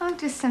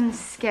to some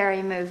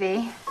scary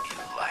movie. You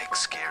like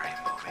scary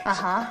movies?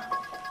 Uh-huh.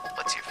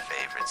 What's your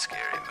favorite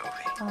scary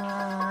movie?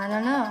 I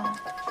don't know.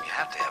 You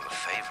have to have a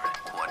favorite.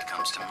 What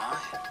comes to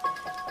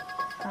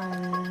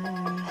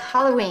mind?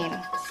 Halloween.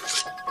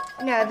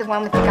 You know, the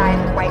one with the guy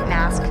in the white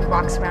mask who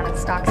walks around and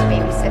stalks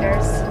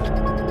babysitters.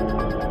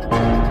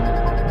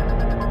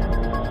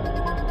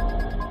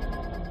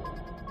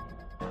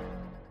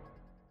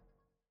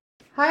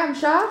 Hi, I'm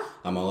Shah.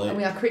 I'm Ollie. And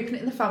we are Creeping It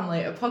in the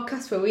Family, a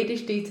podcast where we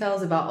dish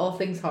details about all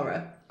things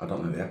horror. I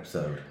don't know the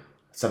episode. I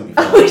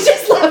 74. was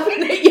just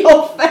laughing at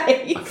your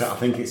face. I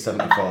think it's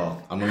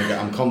 74. I'm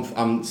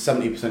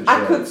 70% sure.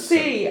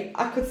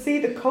 I could see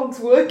the cogs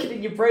working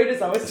in your brain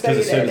as I was It's saying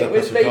because as soon it. as And I it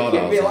was pressed record, I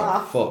making was me like,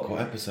 laugh. fuck,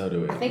 what episode are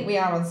we I on? think we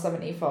are on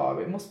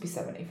 74. It must be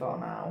 74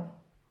 now.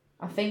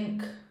 I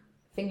think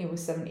it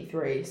was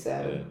 73.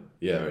 So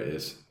Yeah, it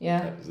is.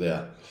 yeah.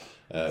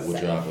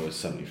 Would You Rather was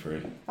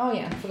 73. Oh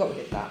yeah, I forgot we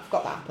did that.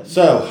 Forgot that happened.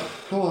 So,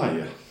 how are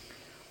you?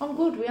 I'm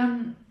good. We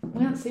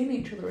haven't seen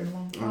each other in a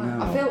long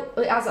time. I I feel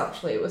it has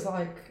actually. It was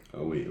like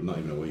A week, not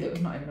even a week. it was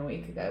not even a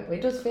week ago, but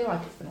it does feel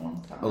like it's been a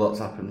long time. A lot's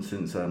happened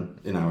since then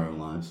in our own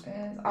lives.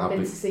 I've been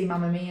to see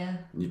Mamma Mia.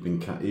 You've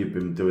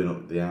been doing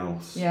up the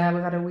house. Yeah,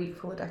 we've had a week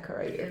full of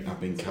decorating. I've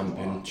been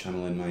camping,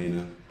 channeling my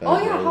inner. Oh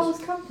yeah, Bear how Grylls.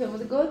 was camping?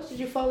 Was it good? Did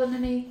you fall in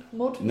any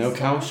mud? and No stuff?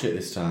 cow shit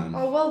this time.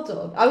 Oh, well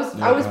done. I was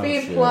cow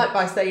being shit. polite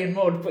by saying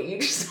mud, but you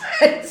just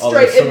went Oh, straight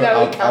there's in something- there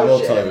with I cow will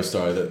shit. tell you a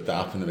story that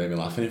happened that made me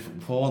laugh. And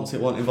for once, it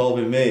wasn't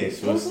involving me.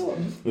 It was Well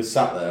done. we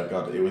sat there.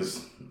 God, we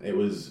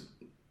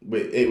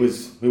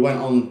went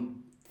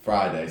on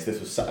Friday. So this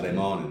was Saturday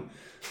morning.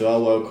 So I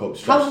woke up How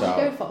stretched long did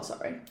out. you go for?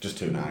 Sorry. Just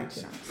 2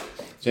 nights. 2 nights.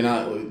 So you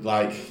know,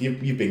 like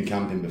you've been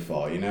camping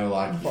before. You know,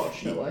 like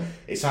Unfortunately.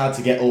 it's hard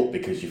to get up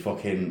because you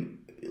fucking.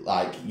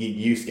 Like, you're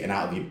used to getting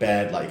out of your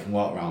bed, like, you can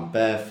walk around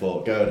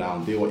barefoot, go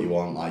down, do what you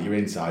want, like, you're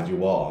inside, you're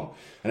warm.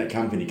 And at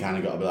camping, you kind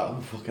of got to be like,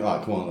 oh, fucking,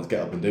 like, come on, let's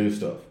get up and do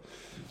stuff.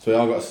 So we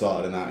all got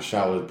started in that,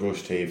 showers,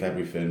 brush teeth,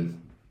 everything.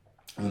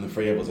 And then the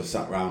three of us are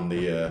sat round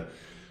the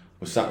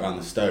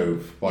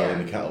stove,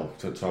 boiling the kettle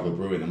to have a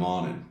brew in the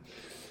morning.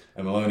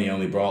 And Maloney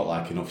only brought,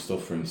 like, enough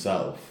stuff for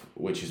himself,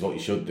 which is what you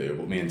should do,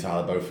 but me and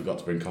Tyler both forgot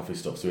to bring coffee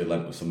stuff, so we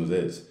lent with some of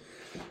his.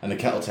 And the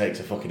kettle takes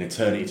a fucking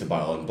eternity to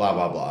boil and blah,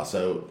 blah, blah.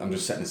 So I'm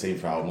just setting the scene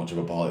for how much of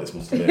a boil this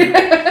must have been.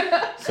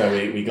 So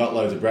we got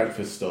loads of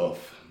breakfast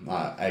stuff.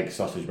 Like egg,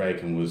 sausage,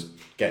 bacon, was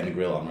getting the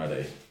grill on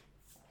ready.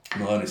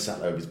 Maloney sat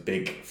there with his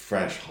big,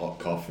 fresh, hot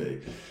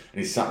coffee.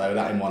 And he sat there with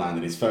that in one hand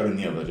and his phone in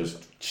the other,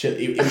 just chill.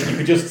 You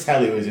could just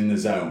tell he was in the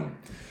zone.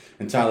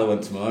 And Tyler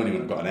went to Maloney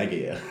when I've got an egg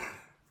here.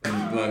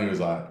 And Maloney was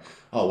like,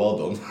 oh,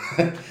 well done.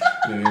 And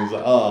he was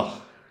like,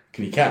 oh,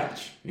 can you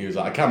catch? And he was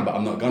like, I can, but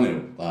I'm not going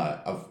to.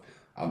 Like,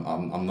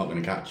 I'm not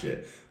going to catch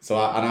it. So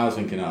I was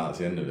thinking, that's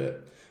the end of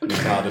it. And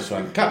Tyler just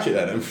went, catch it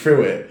then, and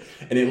threw it.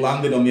 And it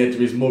landed on the edge of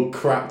his mug,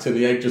 cracked, and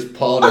the egg just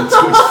poured into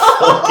his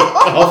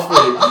fucking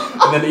coffee.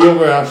 And then the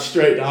other half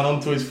straight down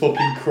onto his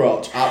fucking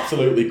crotch,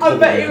 absolutely covered I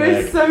bet in he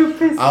was egg. so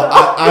pissed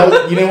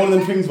off. You know, one of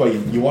them things where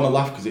you want to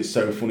laugh because it's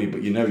so funny,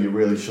 but you know you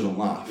really shouldn't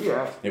laugh.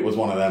 Yeah. It was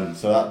one of them.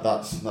 So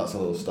that's a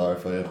little story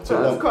for you.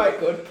 So That's quite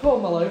good.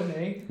 Poor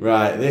Maloney.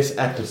 Right, this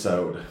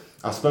episode,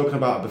 I've spoken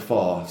about it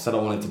before, said I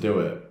wanted to do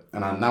it,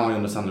 and now I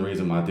understand the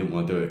reason why I didn't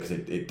want to do it, because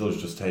it does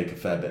just take a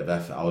fair bit of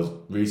effort. I was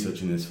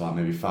researching this for like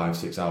maybe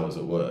 5-6 hours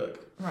at work.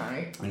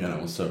 Right. Again,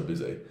 I was so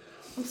busy.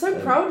 I'm so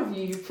proud of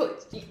you.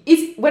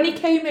 When he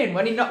came in,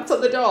 when he knocked on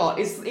the door,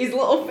 his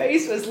little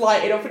face was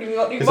lighting up and he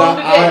wandered in. Because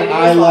And he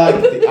I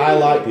was I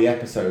like the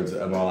episodes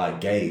that are more like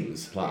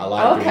games. Like I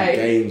like doing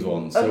games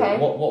ones. So Okay.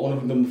 what one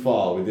have we done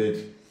before? We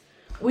did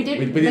Make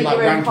like your own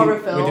ranking, horror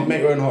film. We did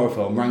make our own horror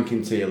film,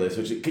 ranking tier list,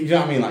 which, you know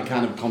what I mean, like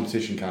kind of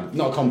competition,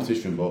 not a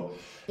competition, but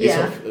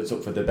it's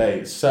up for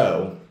debate.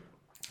 So,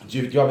 do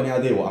you have any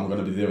idea what I'm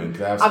going to be doing?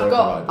 Because I've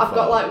got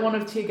like one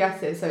of two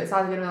guesses, so it's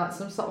either going to be like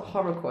some sort of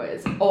horror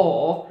quiz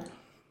or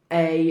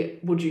a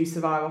would you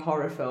survive a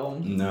horror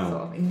film? No.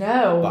 Sort of thing.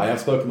 No. But I have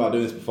spoken about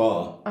doing this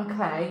before.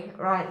 Okay,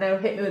 right, no,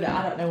 hit me with it.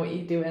 I don't know what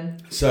you're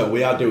doing. So,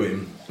 we are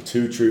doing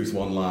 2 truths,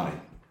 1 lie.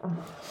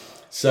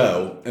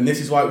 So, and this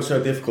is why it was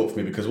so difficult for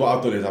me, because what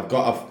I've done is I've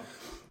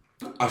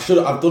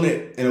done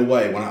it in a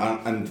way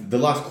and the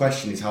last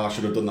question is how I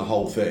should have done the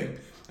whole thing.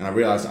 And I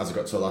realised as I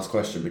got to the last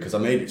question, because I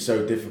made it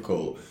so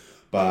difficult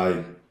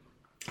by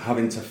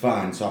having to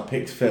find, so I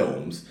picked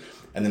films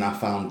and then I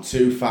found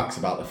 2 facts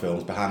about the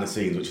films behind the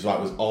scenes, which is why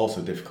it was also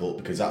difficult,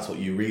 because that's what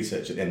you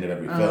research at the end of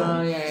every film.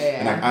 Oh, yeah.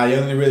 And I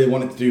only really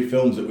wanted to do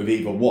films that we've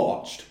either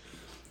watched,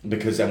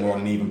 because then we're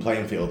on an even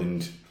playing field,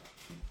 and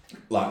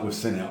like we've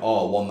seen it,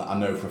 or one that I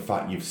know for a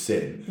fact you've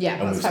seen. Yeah,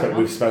 and that's fair enough.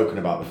 we've spoken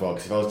about before.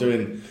 Because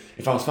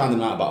if I was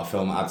finding out about a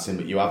film that I'd seen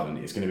but you haven't,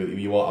 it's going to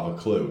be, you won't have a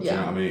clue. Do you know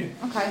what I mean?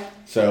 Okay.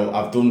 So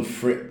I've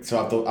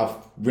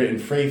written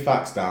 3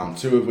 facts down,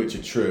 2 of which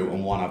are true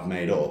and 1 I've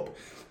made up.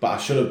 But I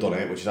should have done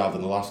it, which is I've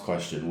done the last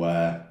question,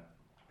 where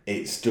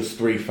it's just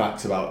 3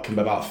 facts about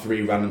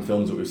 3 random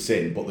films that we've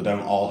seen, but they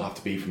don't all have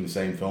to be from the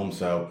same film.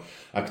 So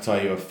I could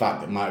tell you a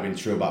fact that might have been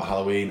true about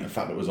Halloween, a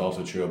fact that was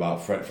also true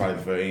about Friday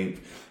the 13th,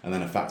 and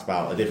then a fact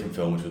about a different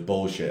film which was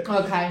bullshit.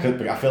 Okay.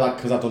 I feel like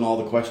because I've done all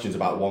the questions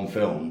about one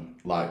film,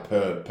 like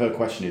per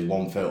question is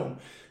one film,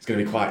 it's going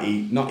to be quite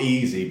not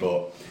easy,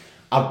 but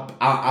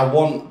I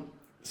want.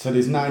 So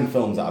there's 9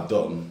 films that I've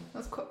done.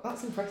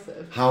 That's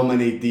impressive. How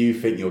many do you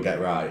think you'll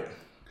get right?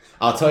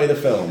 I'll tell you the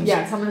films.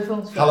 Yeah, tell me the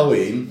films first.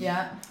 Halloween.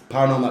 Yeah.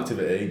 Paranormal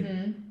Activity.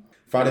 Mm-hmm.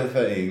 Friday the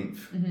 13th.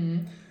 Mm-hmm.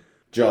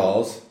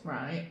 Jaws.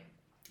 Right.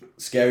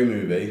 Scary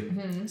Movie.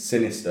 Mm-hmm.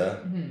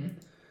 Sinister. Mm-hmm.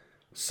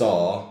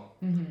 Saw.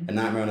 Mm-hmm. A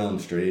Nightmare on Elm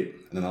Street.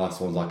 And then the last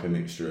one's like a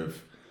mixture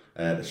of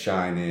The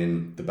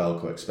Shining, The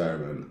Belko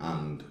Experiment,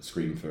 and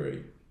Scream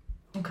 3.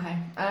 Okay.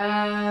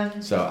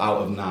 So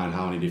out of 9,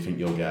 how many do you think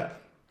you'll get?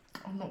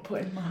 I'm not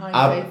putting my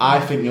high faith. I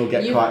think you'll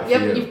get quite a few.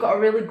 Yeah, but you've got a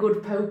really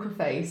good poker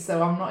face,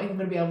 so I'm not even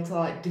going to be able to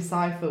like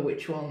decipher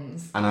which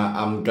ones. And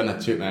I'm going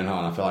to toot my own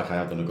horn. I feel like I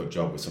have done a good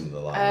job with some of the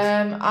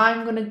lies.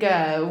 I'm going to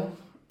go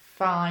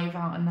 5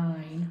 out of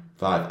 9.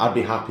 5. I'd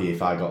be happy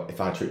if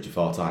I tricked you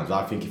 4 times.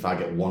 I think if I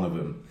get one of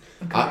them,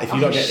 Okay.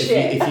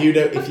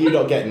 if you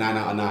don't get 9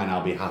 out of 9,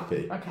 I'll be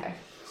happy. Okay.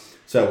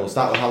 So we'll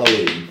start with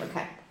Halloween.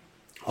 Okay.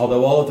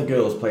 Although all of the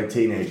girls played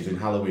teenagers in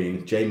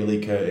Halloween, Jamie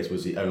Lee Curtis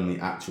was the only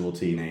actual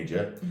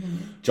teenager. Mm-hmm.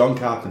 John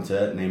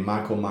Carpenter named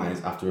Michael Myers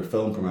after a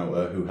film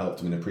promoter who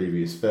helped him in a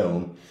previous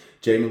film.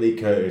 Jamie Lee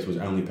Curtis was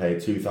only paid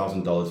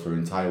 $2,000 for her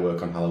entire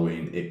work on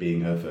Halloween, it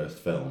being her first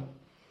film.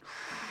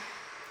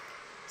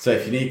 So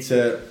if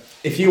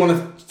you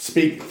want to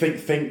speak,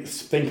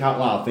 think out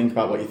loud, think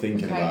about what you're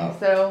thinking about.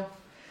 So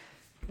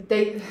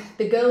the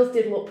girls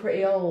did look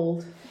pretty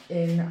old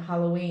in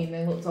Halloween.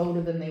 They looked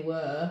older than they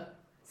were.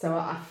 So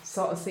I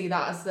sort of see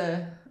that as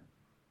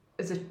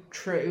a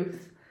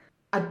truth.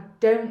 I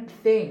don't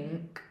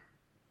think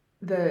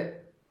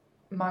that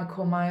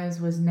Michael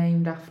Myers was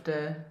named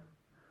after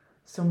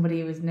somebody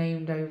who was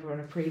named over in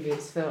a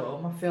previous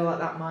film. I feel like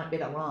that might be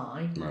the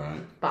lie.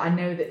 Right. But I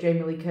know that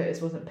Jamie Lee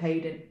Curtis wasn't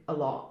paid a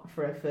lot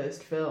for her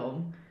first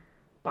film.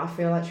 But I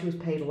feel like she was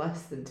paid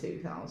less than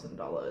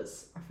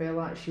 $2,000. I feel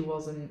like she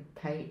wasn't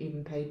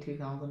even paid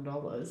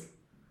 $2,000.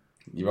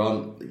 You're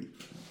on.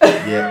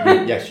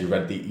 Yeah, yes, you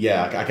read the.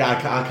 Yeah, I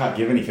can't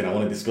give anything. I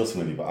want to discuss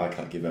with you, but I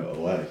can't give it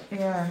away.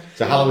 Yeah.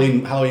 So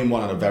Halloween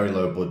 1 had a very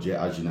low budget,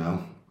 as you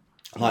know.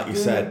 Like you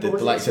said,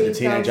 the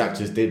teenage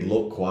actors did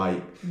look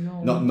quite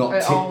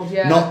not old.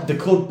 Yeah. They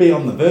could be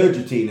on the verge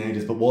of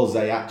teenagers, but was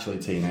they actually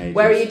teenagers?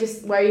 Where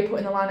are you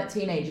putting the line at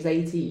teenagers?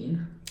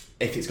 18.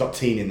 If it's got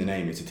teen in the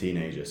name, it's a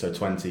teenager. So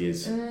 20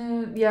 is.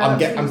 Yeah.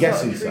 I'm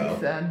guessing so.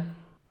 Then.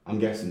 I'm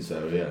guessing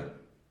so. Yeah.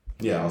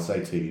 Yeah, I'll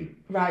say teen.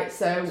 Right,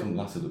 so... Some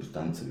lasses was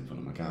dancing in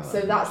front of my car.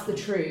 So that's the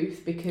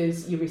truth,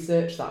 because you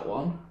researched that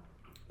one.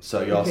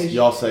 So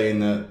you're saying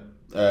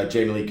that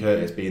Jamie Lee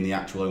Curtis being the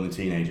actual only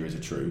teenager is a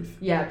truth?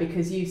 Yeah,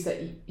 because you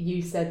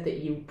said that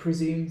you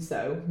presume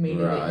so,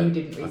 meaning that you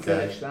didn't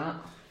research that.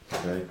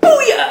 Okay.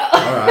 Booyah!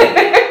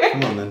 Alright,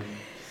 come on then.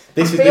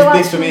 This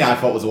for me, I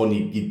thought was the one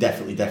you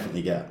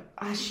definitely get.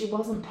 She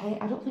wasn't paid...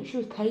 I don't think she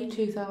was paid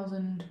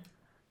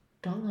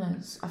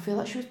 $2,000. I feel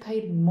like she was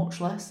paid much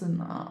less than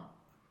that.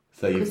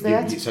 So you've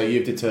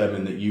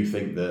determined that you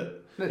think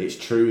that it's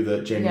true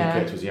that Jamie Lee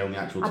Curtis was the only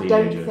actual teenager.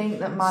 I don't think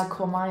that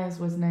Michael Myers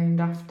was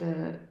named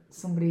after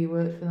somebody who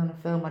worked with on a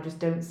film. I just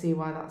don't see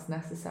why that's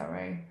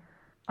necessary.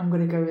 I'm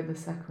going to go with the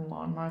second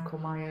one, Michael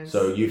Myers.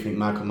 So you think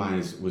Michael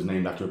Myers was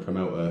named after a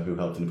promoter who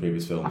helped in the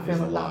previous film? I feel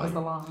like that was the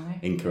lie.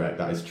 Incorrect,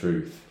 that is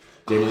truth.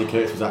 Jamie Lee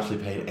Curtis was actually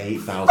paid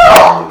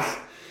 $8,000.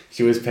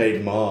 She was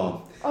paid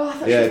more. Oh, I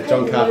thought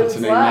John Carpenter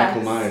named less.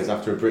 Michael Myers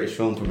after a British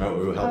film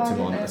promoter who helped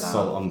him on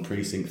Assault on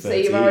Precinct 13. So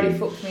you've already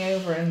fucked me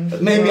over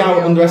and... Maybe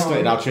I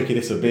underestimated how tricky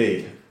this would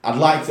be. I'd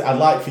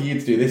like for you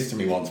to do this to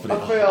me once, but I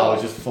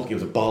was just fucking, it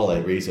was a ball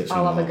ache researching.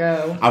 I'll have a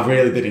go. I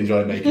really did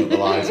enjoy making up the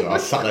lies. I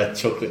was sat there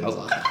chuckling. I was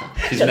like,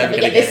 she's She'll never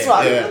never going to get this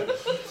one. Yeah.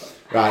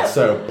 Right,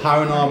 so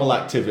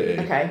Paranormal Activity.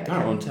 Okay. We're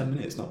on 10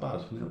 minutes, not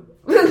bad.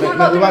 Not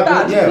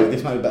bad. Yeah,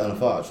 this might be better than I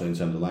thought actually in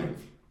terms of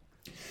length.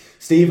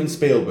 Steven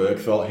Spielberg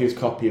thought his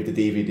copy of the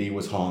DVD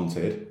was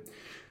haunted.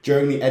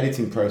 During the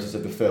editing process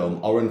of the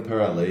film, Oren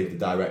Pirelli, the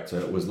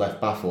director, was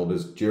left baffled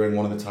as during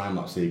one of the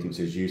time-lapse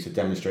sequences used to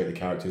demonstrate the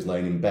characters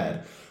laying in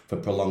bed for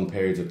prolonged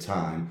periods of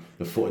time,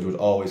 the footage would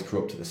always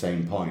corrupt at the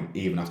same point.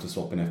 Even after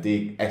swapping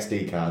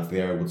SD cards,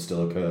 the error would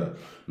still occur.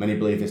 Many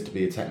believe this to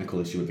be a technical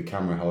issue with the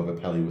camera, however,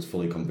 Pelli was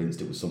fully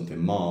convinced it was something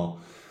more.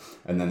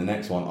 And then the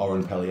next one,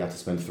 Oren Pelli had to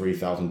spend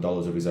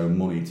 $3,000 of his own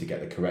money to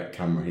get the correct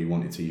camera he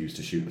wanted to use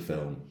to shoot the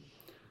film.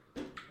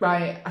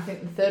 Right, I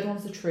think the third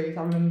one's the truth.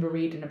 I remember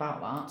reading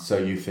about that. So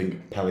you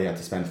think Pelli had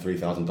to spend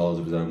 $3,000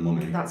 of his own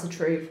money? That's the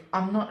truth.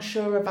 I'm not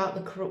sure about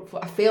the corrupt...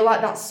 I feel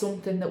like that's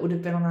something that would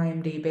have been on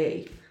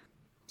IMDb.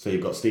 So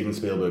you've got Steven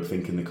Spielberg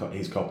thinking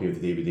his copy of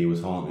the DVD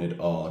was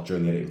haunted, or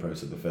during the editing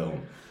process of the film,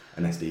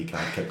 an SD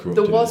card kept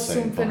corrupting at the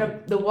same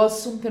point. There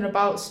was something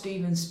about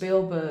Steven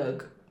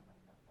Spielberg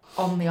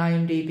on the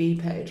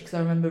IMDb page, because I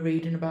remember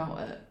reading about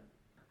it.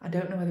 I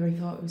don't know whether he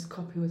thought his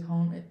copy was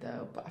haunted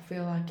though, but I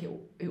feel like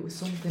it was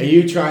something. Are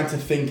you trying to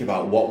think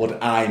about what would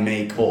I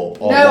make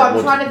up? Or No, what I'm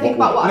would, trying to think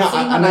about what no, I've seen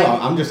I when know,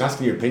 I- I'm just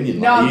asking your opinion.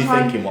 No, Like, I'm are you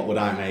trying- thinking what would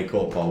I make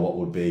up or what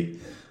would be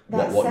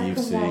what you've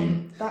second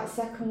seen? That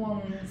second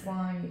one's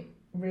like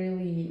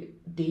really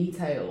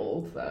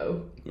detailed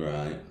though.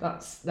 Right.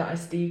 That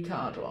SD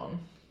card one.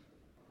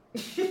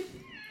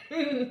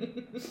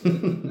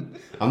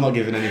 I'm not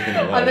giving anything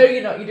away. I know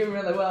you're not. You're doing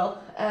really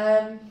well.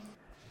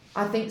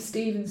 I think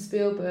Steven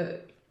Spielberg.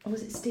 Or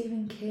was it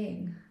Stephen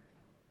King?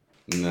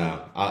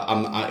 No,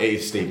 it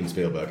is Steven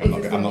Spielberg. Is I'm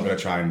it not going Steven- to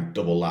try and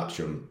double lapse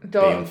you and be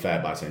Don't-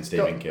 unfair by saying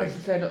Stephen I King.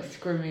 prefer not to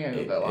screw me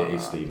over like It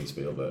is that. Steven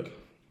Spielberg.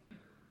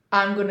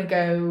 I'm gonna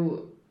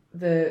go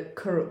the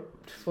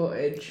corrupt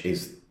footage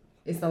Is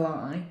is the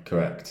lie.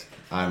 correct.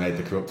 I made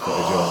the corrupt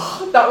footage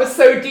up. That was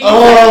so deep.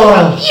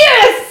 Oh!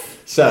 Yes!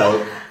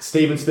 So,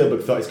 Steven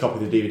Spielberg thought his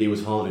copy of the DVD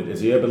was haunted. As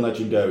the urban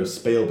legend goes,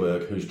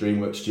 Spielberg, whose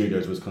DreamWorks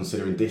Studios was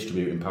considering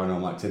distributing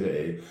Paranormal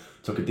Activity,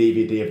 took a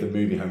DVD of the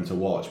movie home to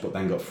watch, but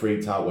then got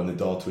freaked out when the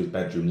door to his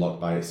bedroom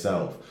locked by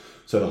itself.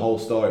 So the whole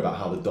story about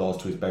how the doors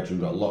to his bedroom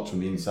got locked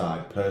from the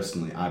inside,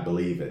 personally, I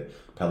believe it,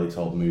 Pelly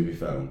told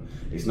Moviephone.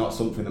 It's not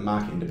something the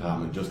marketing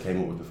department just came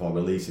up with before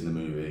releasing the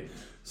movie.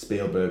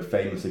 Spielberg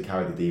famously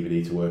carried the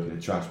DVD to work in a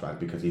trash bag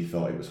because he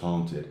thought it was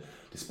haunted.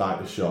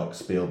 Despite the shock,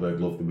 Spielberg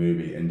loved the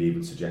movie and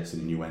even suggested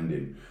a new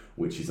ending,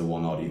 which is the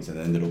one audience that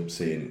ended up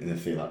seeing in a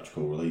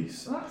theatrical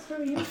release. That's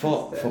very I interesting.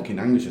 thought fucking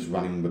Angus just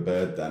ran with a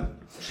bird then.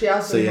 She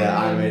has So been yeah,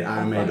 I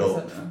running made left,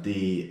 up centre.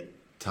 the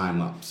time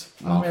lapse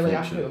I'm really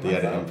happy malfunction, with the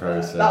myself. editing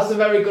process. That was a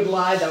very good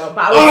lie though.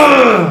 But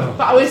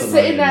I was That's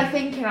sitting there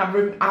amazing. thinking,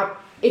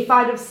 if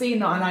I'd have seen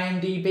that on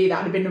IMDb,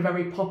 that'd have been a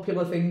very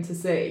popular thing to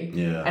see.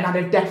 Yeah. And I'd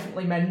have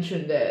definitely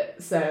mentioned it.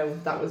 So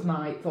that was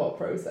my thought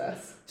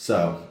process.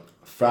 So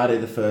Friday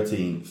the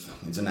 13th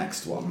is the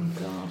next one.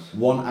 Oh God.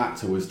 One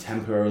actor was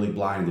temporarily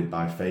blinded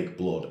by fake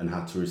blood and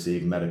had to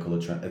receive medical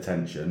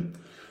attention.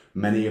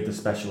 Many of the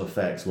special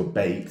effects were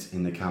baked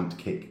in the camp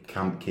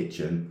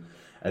kitchen,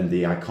 and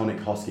the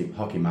iconic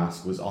hockey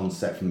mask was on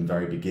set from the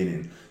very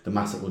beginning. The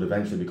mask that would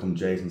eventually become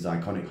Jason's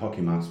iconic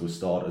hockey mask was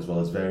stored, as well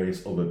as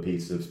various other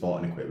pieces of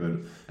sporting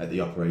equipment, at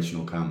the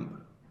operational camp.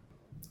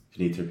 If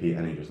you need to repeat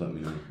any, just let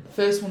me know. The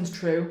first one's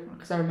true,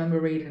 because I remember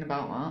reading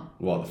about that.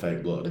 What, the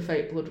fake blood? The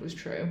fake blood was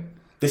true.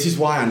 This is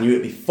why I knew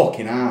it'd be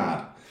fucking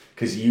hard.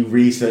 Because you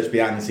research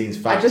behind the scenes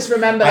facts. I just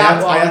remember I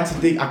that had to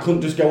think. I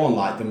couldn't just go on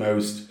like the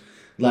most,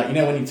 like, you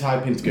know, when you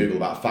type into Google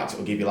about facts,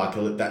 it'll give you like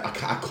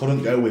I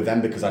couldn't go with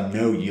them because I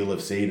know you'll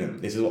have seen them.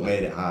 This is what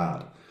made it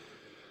hard.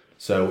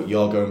 So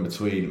you're going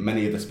between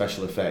many of the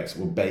special effects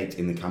were baked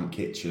in the camp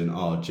kitchen,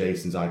 or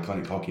Jason's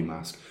iconic hockey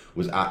mask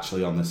was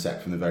actually on the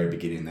set from the very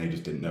beginning. They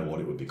just didn't know what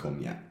it would become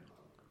yet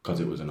because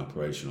it was an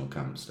operational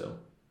camp still.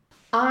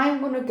 I'm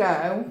going to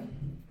go...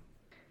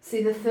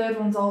 See, the third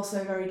one's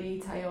also very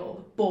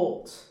detailed,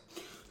 but...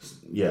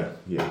 Yeah.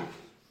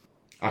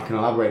 I can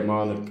elaborate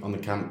more on the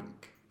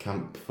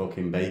camp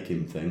fucking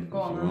baking thing Go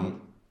on, if you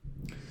want.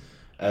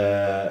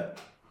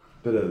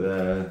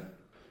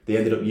 They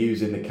ended up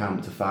using the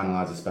camp to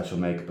finalise the special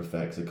makeup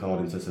effects.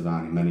 According to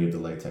Savani, many of the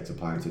latex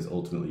appliances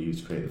ultimately used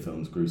to create the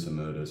film's gruesome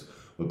murders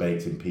were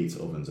baked in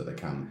pizza ovens at the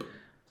camp.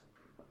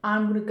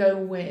 I'm going to go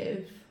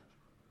with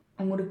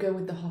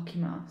the hockey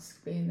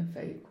mask being the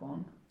fake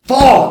one.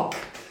 Fuck!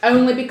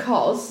 Only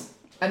because,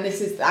 and this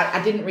is,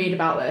 I didn't read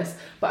about this,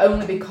 but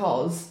only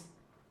because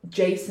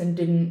Jason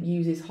didn't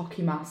use his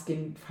hockey mask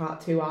in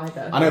part 2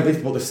 either. I know, but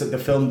they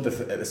filmed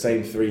at the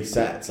same 3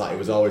 sets. Like, it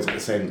was always at the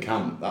same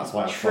camp. That's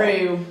why I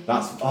True.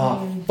 thought...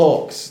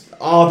 fucks.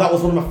 Oh, that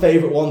was one of my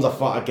favourite ones. I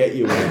thought I'd get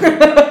you with.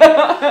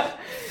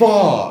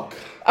 Fuck.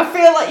 I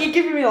feel like you're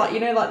giving me like, you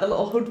know, like the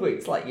little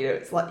hoodwinks, like, you know,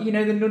 it's like, you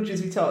know, the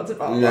nudges we talked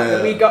about, like, Yeah.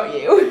 that we got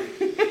you.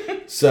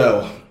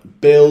 So,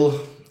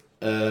 Bill...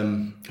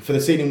 for the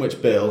scene in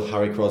which Bill,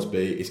 Harry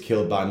Crosby, is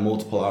killed by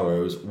multiple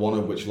arrows, one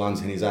of which lands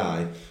in his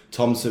eye,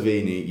 Tom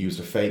Savini used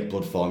a fake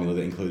blood formula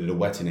that included a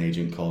wetting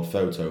agent called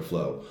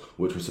PhotoFlow,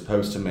 which was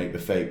supposed to make the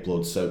fake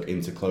blood soak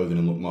into clothing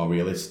and look more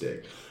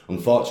realistic.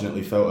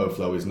 Unfortunately,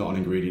 PhotoFlow is not an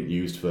ingredient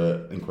used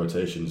for, in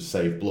quotations,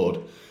 save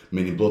blood,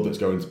 meaning blood that's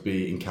going to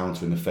be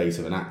encountered in the face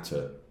of an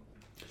actor.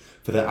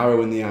 For the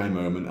arrow in the eye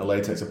moment, a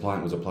latex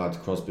appliance was applied to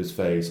Crosby's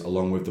face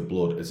along with the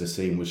blood. As the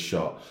scene was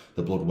shot,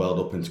 the blood welled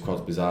up into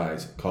Crosby's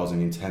eyes,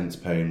 causing intense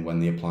pain when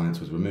the appliance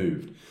was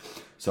removed.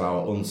 So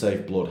our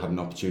unsafe blood had an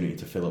opportunity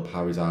to fill up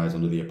Harry's eyes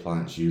under the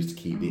appliance used to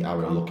keep the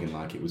arrow looking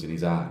like it was in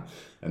his eye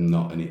and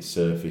not in its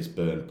surface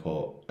burned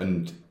poor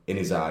Harry,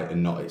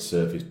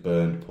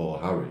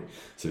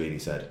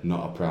 Savini said.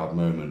 Not a proud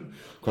moment.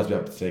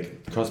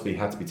 Crosby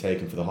had to be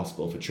taken for the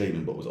hospital for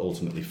treatment but was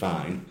ultimately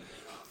fine.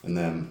 And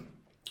then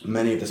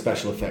many of the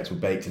special effects were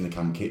baked in the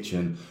camp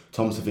kitchen.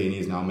 Tom Savini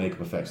is now a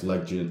makeup effects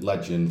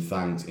legend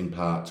thanks in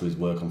part to his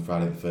work on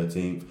Friday the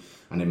 13th,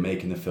 and in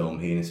making the film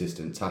he and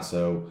assistant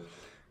Tasso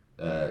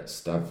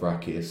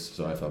Stavrakis,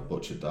 sorry if I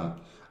butchered that,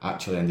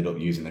 actually ended up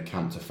using the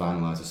camp to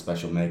finalise the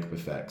special makeup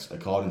effects.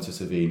 According to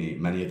Savini,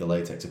 many of the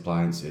latex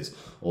appliances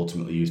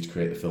ultimately used to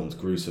create the film's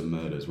gruesome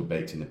murders were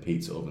baked in the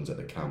pizza ovens at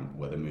the camp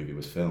where the movie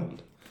was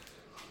filmed.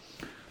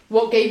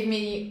 What gave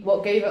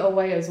it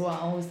away as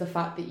well was the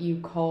fact that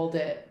you called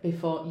it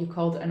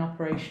an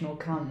operational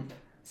camp.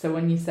 So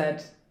when you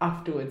said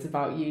afterwards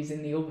about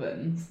using the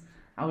ovens,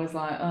 I was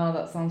like, oh,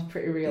 that sounds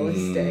pretty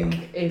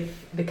realistic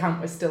if the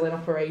camp was still in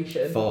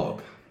operation.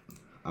 Fuck.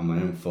 I'm my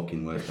own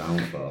fucking worst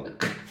downfall.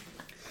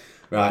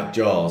 Right,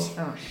 Jaws.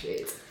 Oh,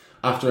 shit.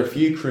 After a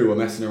few crew were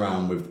messing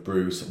around with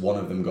Bruce, one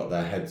of them got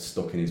their head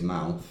stuck in his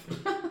mouth.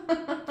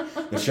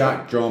 The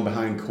shark drawn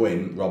behind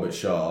Quint, Robert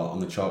Shaw, on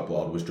the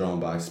chalkboard was drawn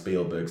by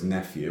Spielberg's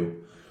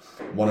nephew.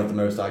 One of the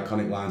most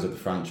iconic lines of the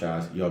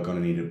franchise, "You're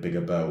gonna need a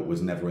bigger boat,"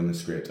 was never in the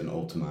script and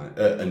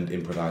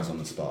improvised on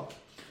the spot.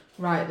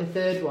 Right, the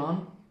third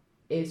one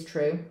is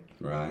true.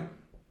 Right.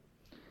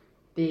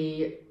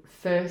 The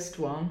first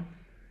one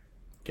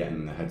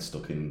Getting the head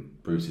stuck in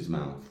Bruce's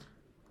mouth.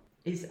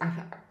 is,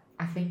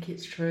 I think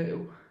it's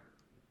true.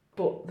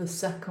 But the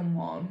second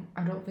one,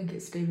 I don't think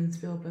it's Steven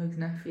Spielberg's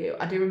nephew.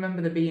 I do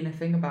remember there being a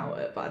thing about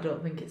it, but I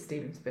don't think it's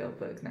Steven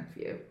Spielberg's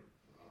nephew.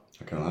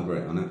 I can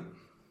elaborate on it.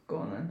 Go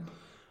on then.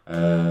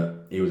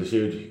 He was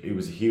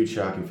a huge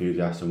shark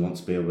enthusiast, and once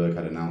Spielberg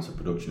had announced the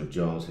production of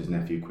Jaws, his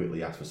nephew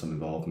quickly asked for some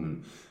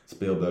involvement.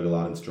 Spielberg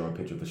allowed him to draw a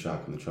picture of the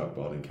shark on the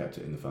chalkboard and kept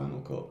it in the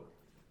final cut.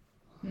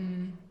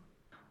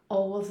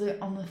 Or was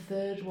it on the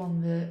third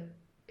one that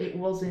it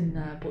was in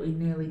there, but he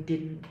nearly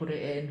didn't put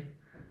it in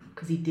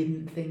because he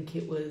didn't think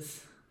it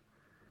was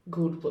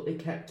good, but they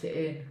kept it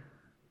in?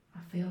 I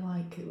feel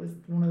like it was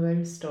one of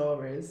those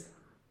stories.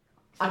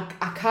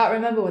 I can't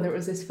remember whether it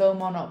was this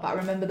film or not, but I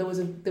remember there was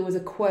a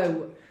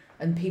quote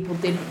and people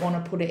didn't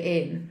want to put it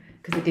in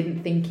because they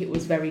didn't think it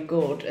was very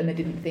good and they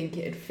didn't think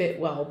it'd fit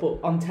well, but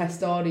on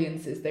test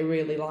audiences they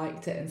really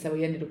liked it, and so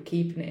he ended up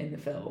keeping it in the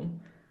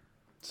film.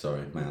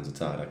 Sorry, my hands are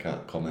tied. I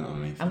can't comment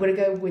on anything. I'm going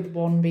to go with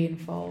one being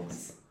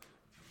false.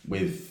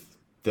 With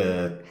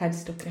the Head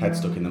stuck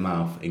in the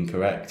mouth,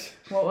 incorrect.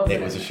 What was it?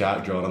 It was a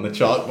shark drawn on the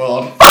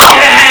chalkboard.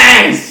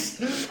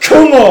 Yes!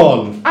 Come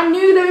on! I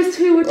knew those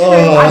two were true.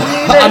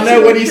 Oh, I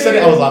know when you said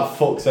it, I was like, like,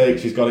 fuck's sake,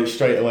 she's got it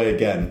straight away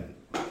again.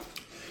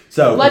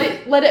 So let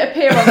it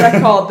appear on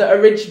record that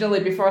originally,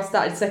 before I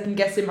started second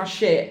guessing my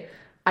shit,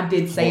 I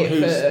did say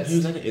it first.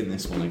 Who's editing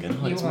this one again?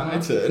 Oh, it's my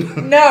are.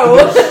 turn.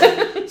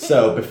 No.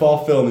 So,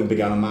 before filming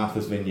began on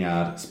Martha's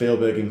Vineyard,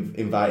 Spielberg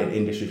invited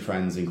industry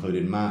friends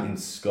including Martin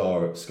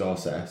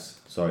Scorsese,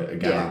 sorry,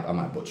 again, Yeah. I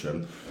might butcher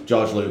him,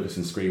 George Lucas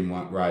and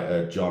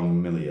screenwriter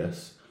John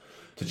Milius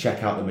to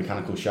check out the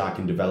mechanical shark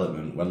in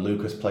development. When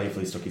Lucas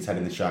playfully stuck his head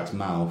in the shark's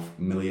mouth,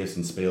 Milius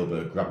and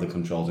Spielberg grabbed the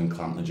controls and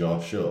clamped the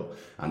jaw shut,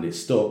 and it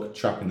stuck,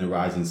 trapping the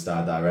rising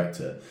star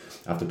director.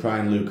 After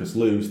prying Lucas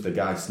loose, the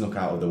guy snuck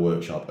out of the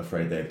workshop,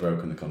 afraid they had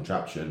broken the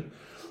contraption.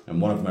 And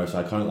one of the most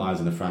iconic lines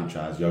in the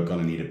franchise, "You're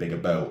gonna need a bigger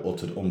boat,"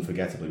 uttered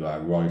unforgettably by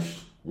Roy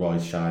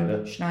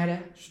Schneider,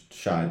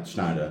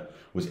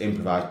 was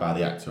improvised by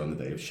the actor on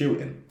the day of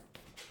shooting.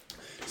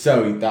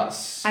 So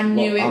that's... I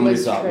knew it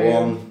was that true.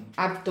 one?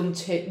 I've done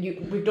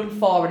two. We've done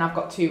 4 and I've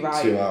got 2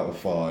 right. 2 out of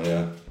 4,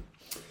 yeah.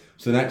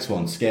 So the next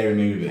one, Scary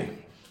Movie.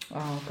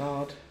 Oh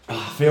God.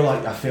 I feel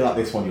like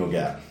this one you'll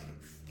get.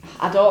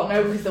 I don't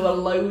know because there were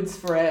loads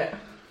for it.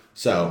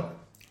 So,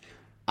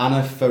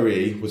 Anna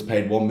Faris was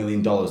paid $1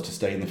 million to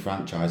stay in the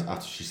franchise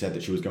after she said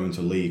that she was going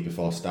to leave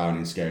before starring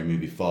in Scary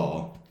Movie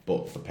 4,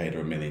 but they paid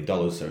her $1 million,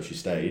 so she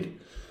stayed.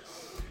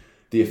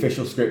 The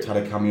official script had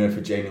a cameo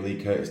for Jamie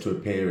Lee Curtis to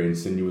appear in.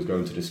 Cindy was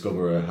going to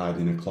discover her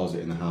hiding in a closet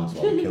in the house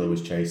while the killer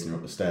was chasing her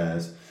up the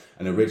stairs.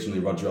 And originally,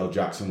 Roger L.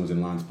 Jackson was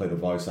in line to play the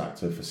voice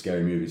actor for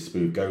Scary Movie's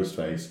spoof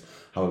Ghostface.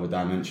 However,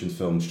 Dimensions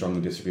Films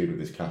strongly disagreed with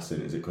this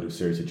casting as it could have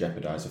seriously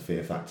jeopardised the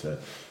fear factor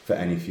for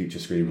any future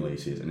screen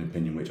releases, an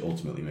opinion which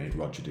ultimately made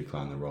Roger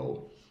decline the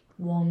role.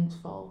 One's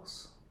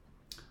false.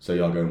 So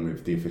you're going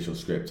with the official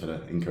script,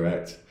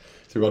 incorrect?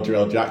 It's the Roger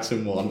L.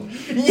 Jackson one.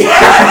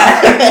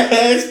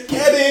 Yes!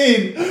 Get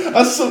in!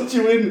 I sucked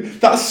you in.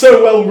 That's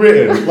so well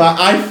written. Like,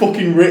 I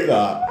fucking writ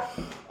that.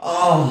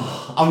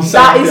 Oh, I'm so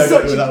That happy is I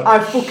got such you with a... that. I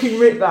fucking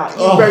wrote that.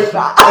 You Oh, wrote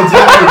that.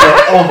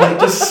 Exactly. But, it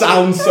just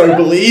sounds so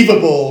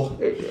believable.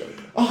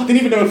 Oh, I didn't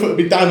even know if it would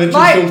be Dimension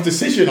Films'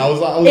 decision. I was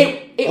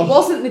like... It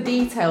wasn't the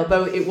detail,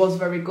 though it was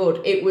very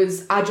good. It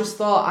was... I just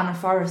thought Anna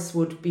Faris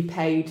would be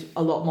paid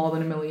a lot more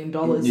than $1 million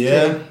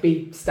to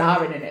be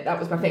starring in it. That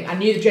was my thing. I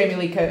knew the Jamie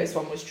Lee Curtis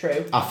one was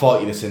true. I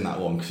thought you'd have seen that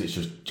one because it's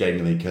just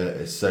Jamie Lee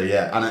Curtis. So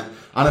yeah,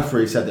 Anna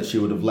Faris said that she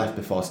would have left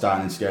before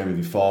starring in Scary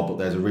Movie 4, but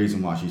there's a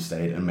reason why she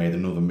stayed and made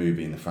another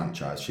movie in the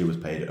franchise. She was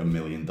paid $1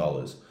 million.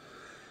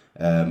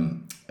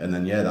 And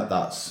then yeah,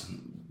 that's...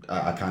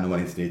 I kind of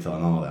went into detail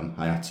on all of them.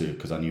 I had to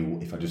because I knew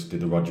if I just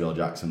did the Roger L.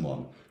 Jackson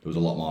one, there was a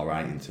lot more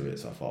writing to it.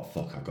 So I thought,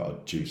 fuck, I've got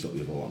to juice up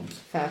the other ones.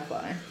 Fair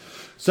play.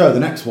 So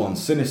the next one,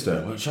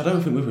 Sinister, which I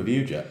don't think we've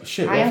reviewed yet.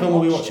 Shit, what film are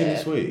we watching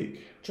this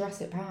week?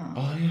 Jurassic Park.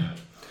 Oh yeah.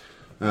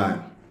 Right.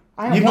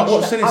 I haven't You've not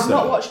watched it. Sinister? I've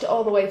not watched it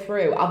all the way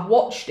through. I've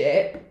watched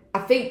it I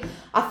think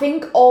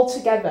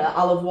altogether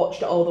I'll have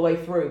watched it all the way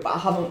through, but I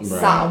haven't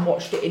sat and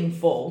watched it in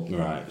full.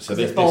 Right. So 'Cause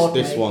this it bored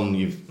this me. one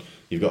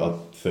you've got a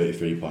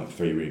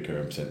 33.3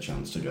 recurring percent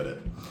chance to get it.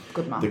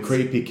 Good maths. The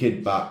creepy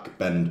kid back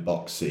bend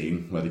box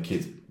scene where the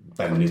kid's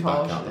bending his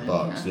back out the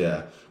box,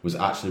 was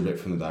actually ripped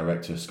from the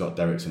director Scott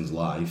Derrickson's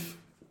life.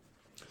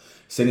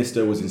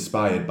 Sinister was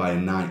inspired by a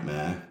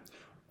nightmare,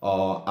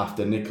 or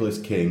after Nicholas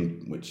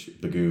King,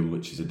 Bagul,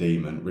 which is a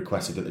demon,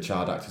 requested that the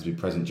child actors be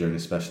present during a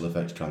special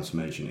effects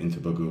transformation into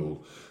Bagul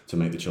to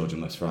make the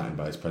children less frightened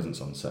by his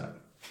presence on set.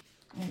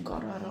 Oh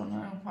God, I don't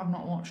know. I've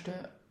not watched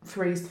it.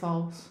 3's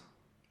false.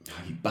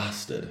 Oh, you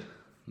bastard.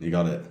 You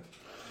got it.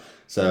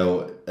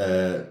 So,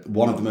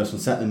 one of the most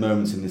unsettling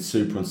moments in this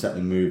super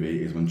unsettling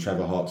movie is when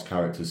Trevor Hawke's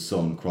character's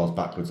son crawls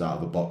backwards out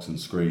of a box and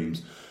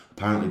screams.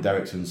 Apparently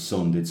Derrickson's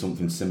son did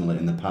something similar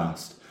in the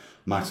past.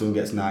 My son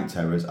gets night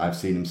terrors. I've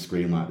seen him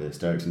scream like this.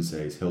 Derrickson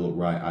says he'll look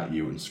right at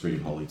you and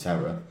scream holy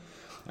terror.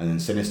 And then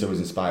Sinister was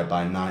inspired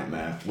by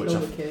Nightmare, which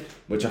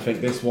I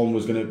think this one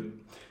was going to...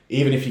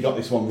 Even if you got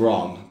this one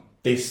wrong,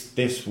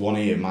 this one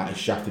here might have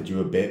shafted you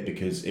a bit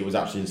because it was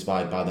actually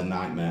inspired by a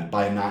Nightmare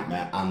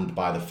and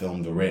by the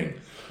film The Ring.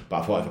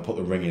 But I thought if I put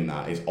The Ring in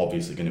that, it's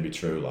obviously going to be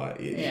true.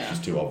 It's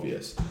just too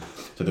obvious.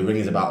 So The Ring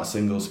is about a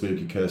single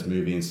spooky cursed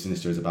movie and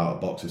Sinister is about a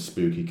box of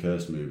spooky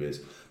cursed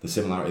movies. The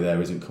similarity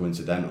there isn't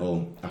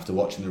coincidental. After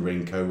watching The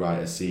Ring,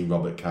 co-writer C.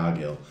 Robert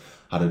Cargill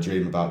had a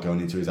dream about going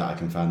into his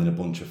attic and finding a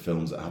bunch of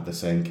films that had the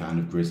same kind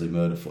of grisly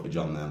murder footage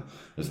on them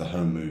as the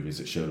home movies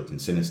that showed up in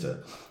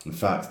Sinister. In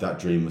fact, that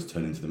dream was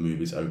turned into the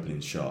movie's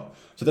opening shot.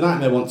 So The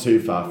Nightmare wasn't too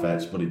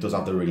far-fetched, but it does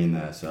have the Ring in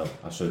there, so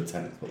I should have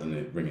technically put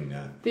the Ring in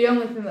there. The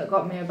only thing that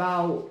got me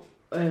about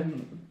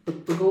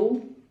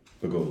Bagul,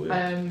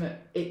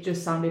 it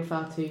just sounded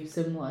far too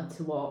similar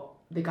to what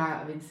the guy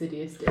out of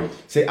Insidious did.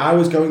 See, I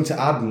was going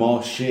to add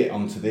more shit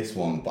onto this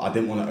one, but I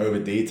didn't want to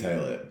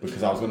over-detail it,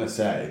 because I was going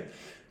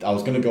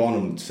to go on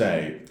and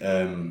say,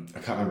 I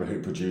can't remember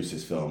who produced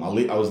this film. I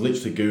was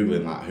literally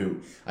Googling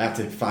I had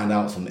to find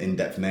out some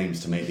in-depth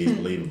names to make these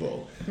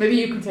believable. Maybe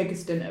you can take a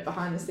stint at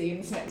behind the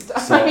scenes next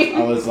time. So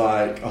I was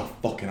like, oh,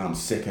 fucking, I'm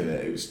sick of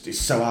it. It's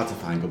so hard to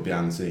find good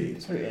behind the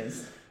scenes. It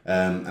is.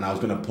 And I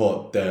was going to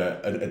put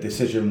a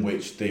decision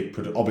which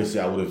obviously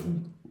I would have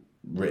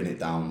written it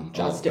down.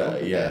 Jazzed it up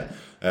a bit.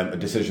 A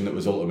decision that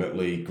was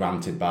ultimately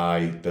granted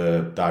by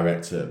the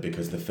director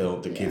because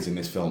the kids in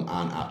this film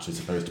aren't actually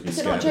supposed to be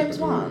scared. Is it not James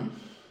Wan?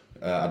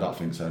 I don't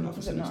think so, not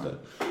for Sinister.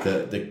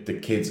 The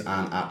kids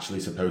aren't actually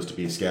supposed to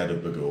be scared of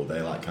Bagul. They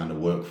kind of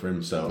work for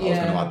him. So I was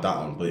going to add that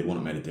on, but it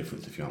wouldn't have made a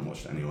difference if you hadn't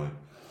watched it anyway.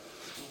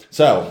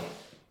 So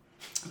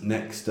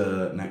next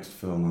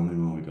film, how many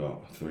more we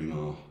got? 3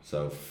 more.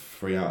 So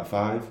 3 out of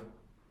 5.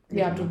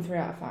 Yeah, I've done 3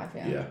 out of 5.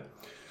 Yeah.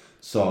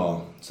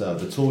 So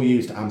the tool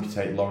used to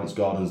amputate Lawrence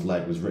Gordon's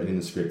leg was written in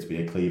the script to be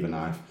a cleaver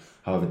knife.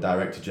 However,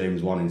 director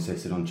James Wan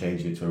insisted on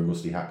changing it to a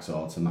rusty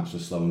hacksaw to match the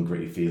slow and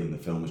gritty feeling the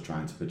film was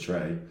trying to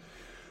portray.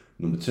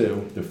 Number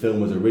 2, the film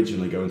was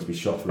originally going to be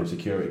shot through a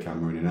security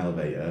camera in an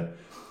elevator.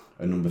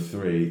 And number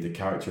 3, the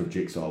character of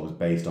Jigsaw was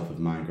based off of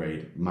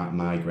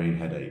migraine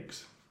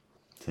headaches.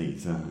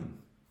 Take your time.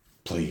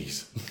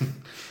 Please.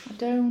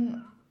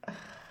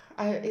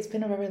 It's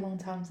been a very long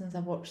time since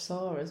I've watched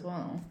Saw as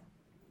well.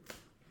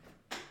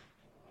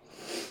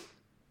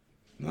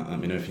 Let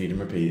me know if you need him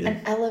repeated.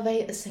 An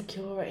elevator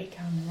security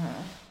camera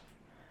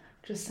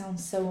just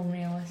sounds so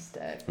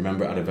unrealistic.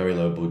 Remember, it had a very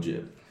low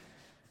budget.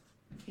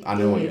 I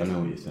know what you're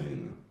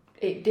saying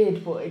though. It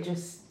did, but it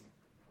just...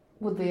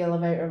 Would the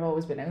elevator have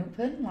always been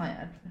open?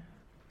 I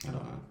don't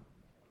know.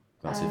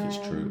 That's if it's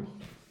true.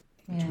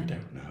 Which we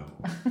don't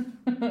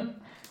know.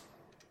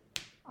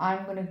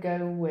 I'm going to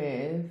go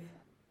with...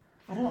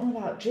 I don't know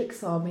about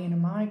Jigsaw being a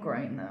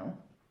migraine though.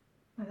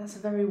 That's a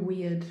very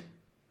weird...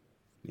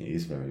 It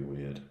is very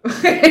weird.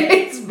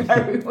 It's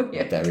very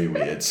weird. Very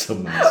weird,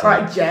 some might say.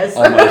 Right, Jez.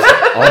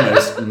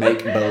 Almost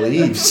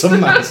make-believe, some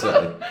might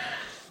say.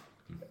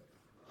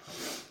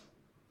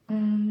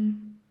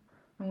 I'm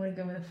going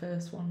to go with the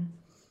first one.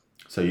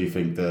 So you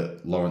think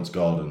that Lawrence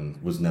Gordon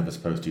was never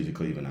supposed to use a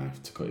cleaver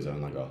knife to cut his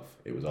own leg off?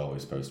 It was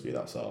always supposed to be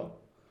that saw?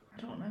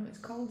 I don't know, it's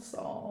called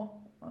Saw.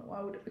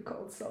 Why would it be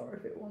called Saw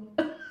if it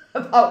wasn't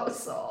about a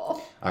saw?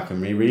 I can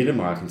reread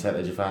them or I can take that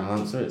as your final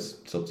answer.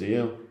 It's up to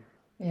you.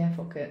 Yeah,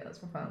 fuck it.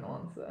 That's my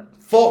final answer.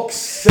 Fuck's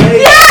sake!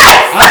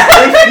 Yes!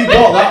 I you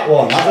got that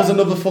one. That was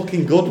another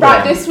fucking good one.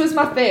 Right, this was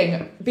my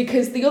thing.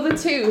 Because the other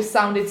two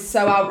sounded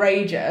so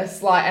outrageous.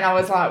 And I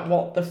was like,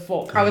 what the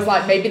fuck? I was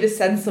like, maybe the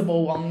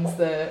sensible one's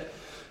the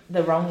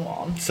wrong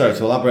one. So,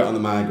 to elaborate on the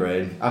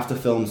migraine, after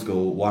film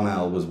school,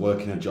 1L was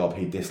working a job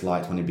he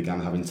disliked when he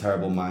began having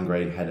terrible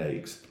migraine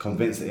headaches.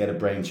 Convinced that he had a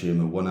brain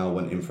tumour, 1L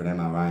went in for an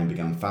MRI and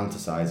began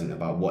fantasising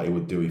about what he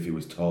would do if he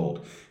was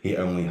told he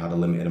only had a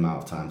limited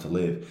amount of time to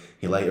live.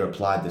 He later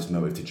applied this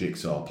motive to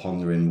Jigsaw,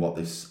 pondering what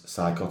this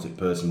psychotic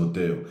person would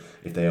do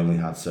if they only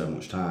had so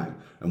much time,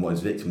 and what his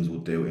victims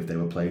would do if they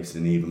were placed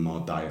in an even more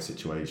dire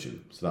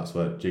situation. So that's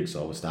where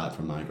Jigsaw was started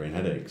from migraine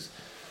headaches.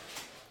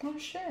 Oh,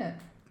 shit.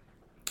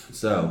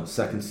 So,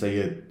 second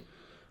seed,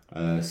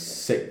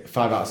 5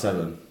 out of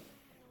 7.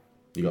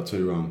 You got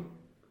 2 wrong.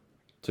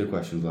 2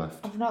 questions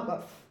left. I've not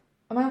got...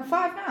 Am I on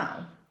 5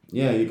 now?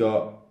 Yeah, you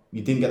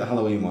didn't get the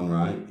Halloween one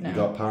right. No. You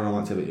got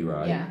Paranormal Activity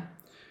right. Yeah.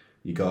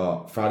 You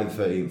got Friday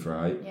the 13th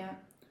right. Yeah.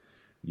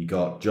 You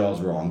got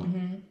Jaws wrong.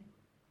 Mm-hmm.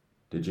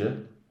 Did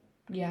you?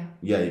 Yeah.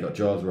 Yeah, you got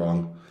Jaws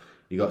wrong.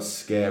 You got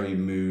Scary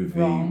Movie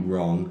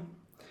wrong.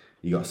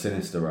 You got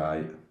Sinister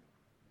right.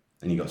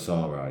 And you got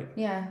Saw right.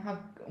 Yeah, I've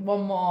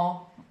one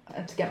more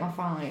to get my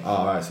 5.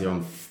 Oh, right, so you're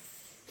on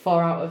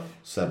 4 out of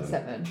 7.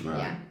 7, Right.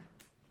 yeah.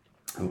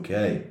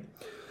 Okay.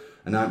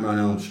 A Nightmare on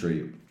Elm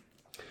Street.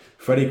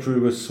 Freddy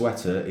Krueger's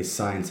sweater is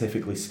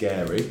scientifically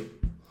scary.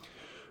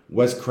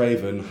 Wes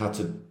Craven had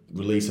to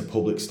release a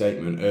public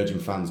statement urging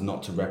fans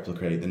not to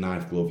replicate the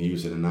knife glove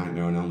used in A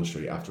Nightmare on Elm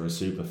Street after a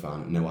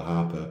superfan, Noah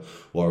Harper,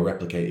 wore a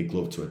replicated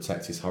glove to a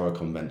Texas horror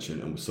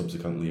convention and was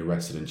subsequently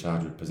arrested and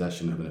charged with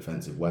possession of an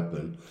offensive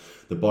weapon.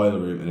 The boiler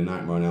room in A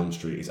Nightmare on Elm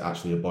Street is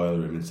actually a boiler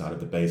room inside of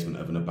the basement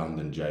of an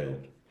abandoned jail.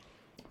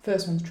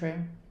 First one's true,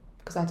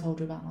 because I told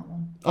you about that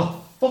one.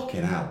 Oh,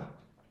 fucking hell.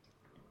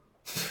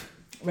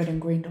 Red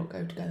and green don't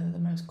go together, the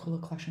most colour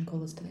clashing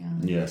colours to the eye.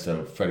 Yeah,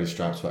 so Freddy's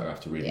striped sweater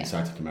after reading Yeah.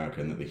 Scientific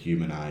American that the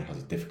human eye has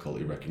a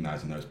difficulty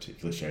recognising those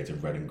particular shades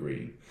of red and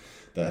green.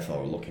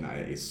 Therefore, looking at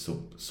it is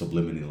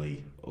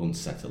subliminally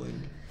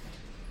unsettling.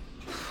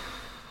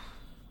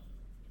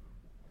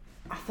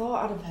 I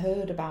thought I'd have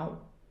heard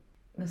about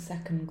the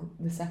second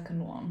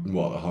one.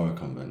 What, the horror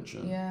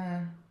convention?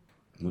 Yeah,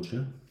 Would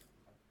you?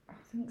 I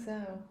think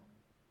so.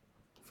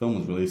 The film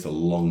was released a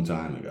long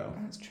time ago.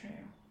 That's true.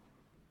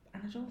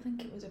 And I don't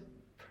think it was a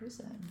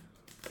prison.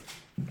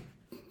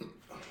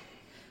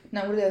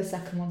 No, the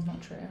second one's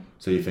not true.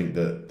 So you think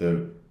that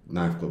the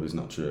knife club is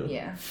not true?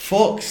 Yeah.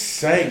 Fuck's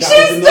sake! She's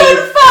done 5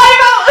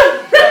 out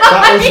of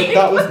 9!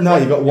 That was no.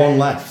 You got 1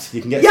 left.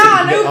 You can get. Yeah, you I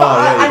can know, get- but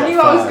yeah, I you knew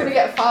got I was 5. going to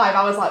get 5.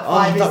 I was like, 5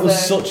 Oh, is that was the...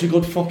 such a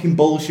good fucking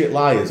bullshit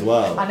lie as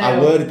well. I know. I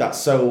worded that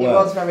so It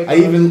well. was very I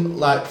good. even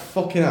like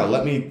fucking hell.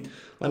 Let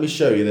me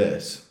show you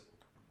this.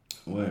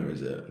 Where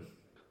is it?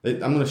 I'm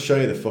going to show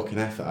you the fucking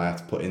effort I had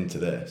to put into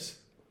this.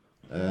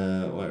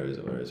 Where is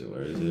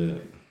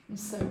it? I'm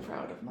so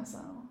proud of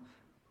myself.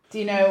 Do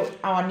you know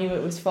how I knew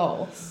it was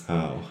false?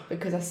 How?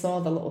 Because I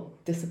saw the little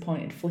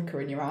disappointed flicker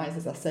in your eyes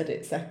as I said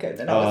it second,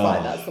 and I was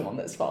like, that's the one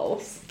that's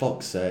false.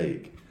 Fuck's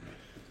sake.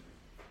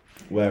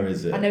 Where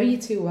is it? I know you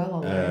too well,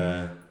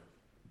 Ollie.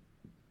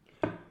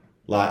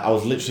 Like, I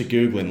was literally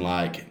Googling,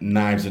 like,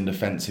 knives and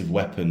offensive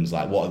weapons.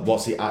 Like,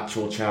 what's the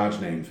actual charge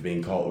name for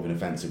being caught with an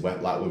offensive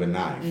weapon, like, with a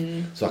knife?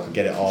 So I could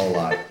get it all,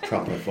 like,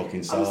 proper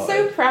fucking I'm sorted.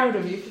 so proud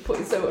of you for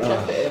putting so much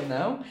effort in,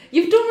 though.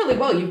 You've done really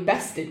well. You've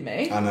bested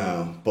me. I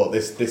know, but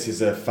this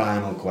is a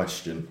final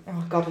question.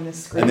 Oh, God, and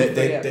this screen And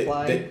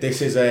play.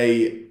 this is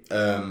a...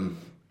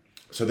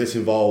 so this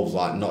involves,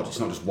 like, it's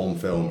not just one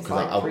film. It's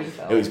 'cause like 3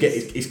 films.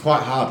 it's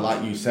quite hard,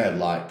 like you said,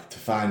 like, to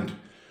find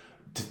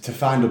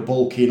a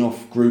bulky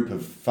enough group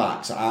of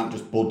facts that aren't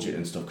just budget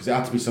and stuff, because it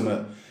had to be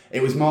something.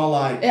 It was more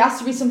like It has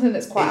to be something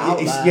that's quite out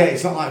there. yeah,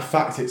 it's not like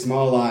facts. It's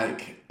more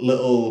like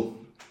little.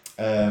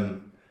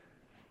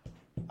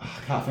 I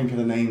can't think of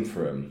the name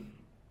for them.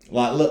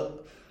 Like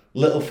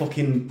little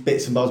fucking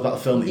bits and bobs about the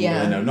film that you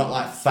really know, not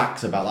like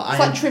facts about like. It's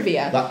like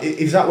trivia. Like,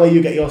 is that where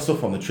you get your stuff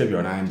from? The trivia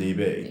on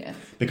IMDb? Yeah.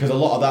 Because a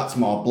lot of that's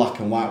more black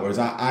and white, whereas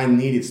I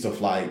needed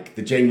stuff like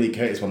the Jamie Lee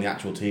Curtis one, The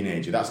Actual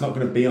Teenager. That's not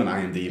going to be on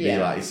IMDb.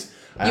 Yeah. Like it's.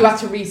 You had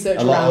to research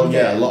a lot around of,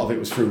 it. a lot of it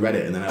was through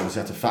Reddit, and then I obviously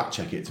had to fact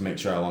check it to make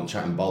sure I wasn't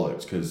chatting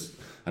bollocks, because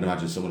I'd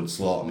imagine someone would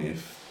slaughter me,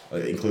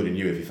 including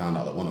you, if you found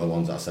out that one of the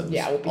ones I said was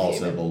also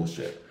human.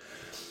 bullshit.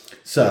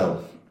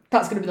 So,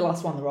 That's going to be the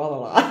last one. They're all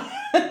a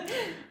lie.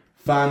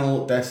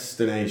 Final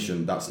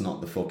Destination. That's not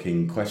the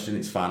fucking question.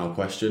 It's Final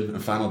Question.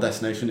 And Final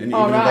Destination isn't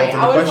All even right.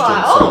 involved in the I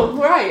was question. like, oh,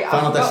 right.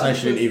 Final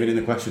Destination isn't even in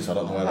the question, so I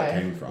don't know where that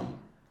Okay. came from.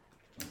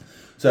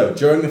 So,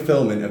 during the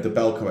filming of the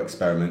Belko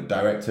experiment,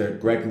 director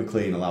Greg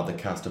McLean allowed the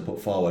cast to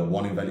put forward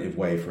one inventive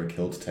way for a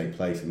kill to take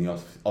place in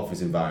the office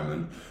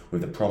environment,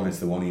 with the promise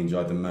the one he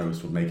enjoyed the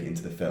most would make it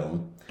into the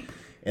film.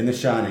 In The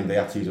Shining, they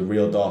had to use a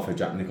real door for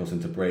Jack Nicholson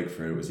to break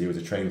through, as he was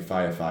a trained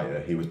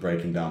firefighter. He was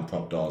breaking down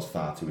prop doors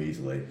far too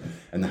easily.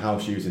 And the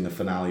house used in the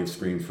finale of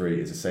Scream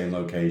 3 is the same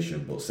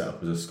location, but set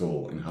up as a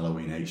school in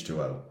Halloween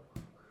H2O.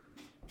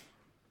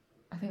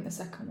 I think the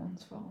second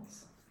one's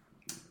false.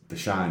 The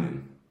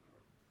Shining.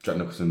 Jack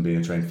Nicholson being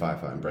a trained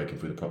firefighter and breaking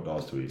through the prop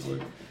doors too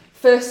easily.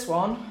 First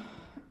one,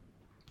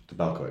 The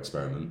Belko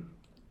experiment.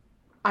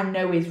 I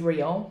know is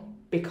real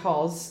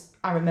because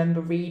I remember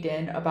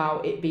reading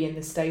about it being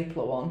the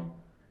stapler one,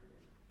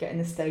 getting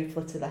the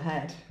stapler to the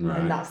head, Right.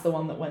 and that's the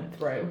one that went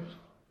through.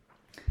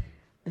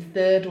 The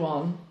third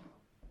one,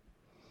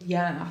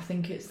 yeah, I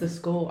think it's the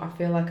school. I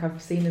feel like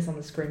I've seen this on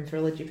the Scream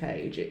Trilogy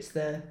page. It's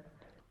the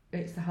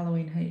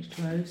Halloween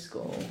H2O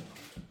school.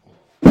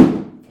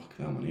 Fucking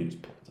hell, my knee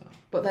just popped out.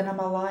 But then am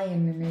I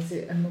lying, and is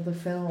it another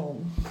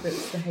film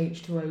that's the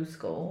H2O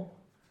school?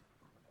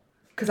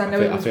 Because I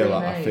know it was remade.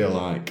 I feel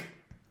like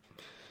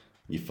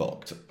you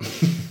fucked.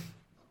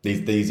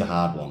 These are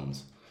hard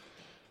ones.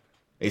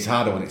 It's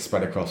harder when it's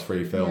spread across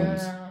 3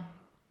 films. Yeah.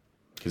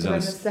 Because And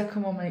then the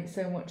second one makes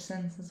so much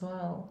sense as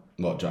well.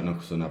 what, Jack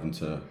Nicholson having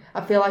to...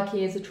 I feel like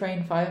he is a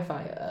trained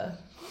firefighter.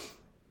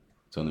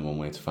 It's only one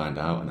way to find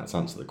out, and that's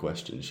answer the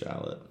question,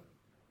 Charlotte.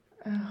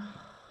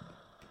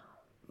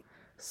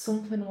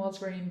 Something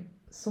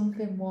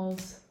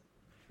was.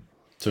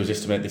 So is this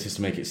is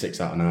to make it 6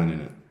 out of 9,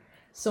 innit?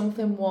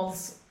 Something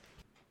was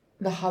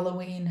the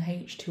Halloween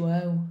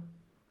H2O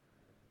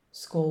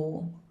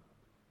school.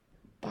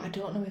 But I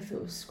don't know if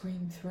it was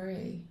Scream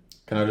 3.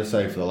 Can I just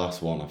say for the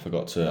last one, I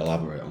forgot to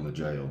elaborate on the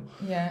jail.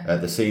 Yeah.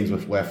 The scenes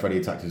where Freddy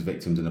attacked his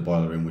victims in the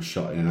boiler room was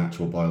shot in an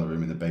actual boiler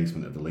room in the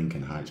basement of the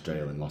Lincoln Heights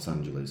jail in Los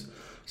Angeles.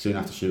 Soon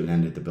after shooting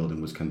ended, the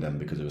building was condemned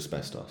because of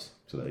asbestos.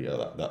 So there you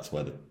go, that's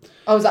where the...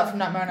 Oh, was that from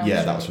Nightmare on Elm Street?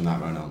 Yeah, that was from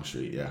Nightmare on Elm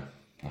Street, yeah.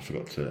 I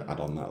forgot to add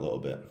on that a little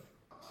bit.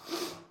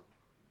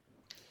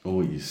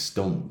 Oh, you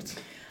stumped.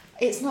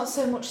 It's not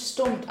so much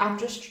stumped, I'm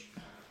just...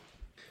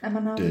 Am I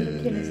now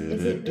thinking,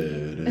 is it...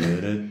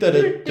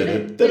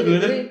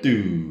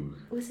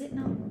 Was it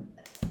not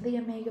the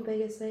Omega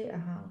Beta Zeta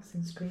house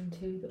in Scream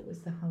 2 that was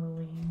the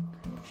Halloween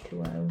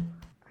H2O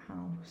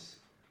house?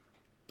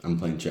 I'm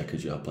playing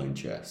checkers, you're playing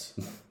chess.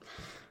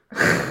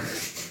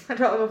 I don't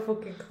have a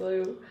fucking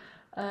clue.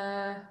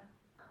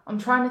 I'm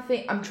trying to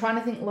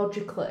think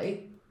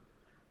logically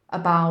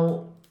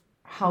about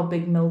how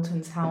big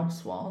Milton's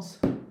house was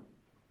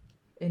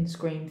in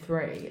Scream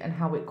 3 and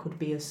how it could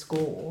be a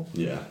school.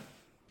 Yeah.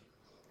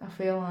 I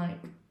feel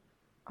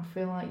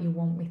like you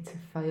want me to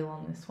fail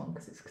on this one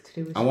because it's to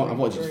do with. I want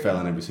you to Scream fail 3.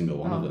 on every single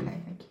one of them.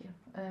 Okay, thank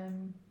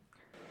you.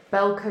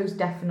 Belco's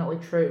definitely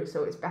true,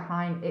 so it's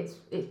behind. It's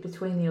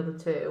between the other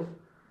two.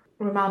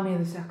 Remind me of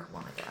the second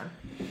one again.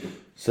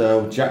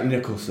 So Jack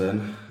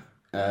Nicholson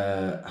they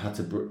had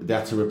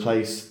to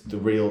replace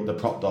the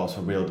prop doors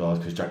for real doors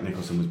because Jack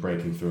Nicholson was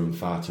breaking through them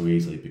far too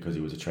easily because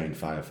he was a trained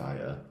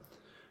firefighter.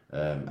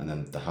 And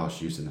then the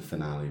house used in the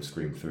finale of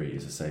Scream 3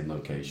 is the same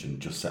location,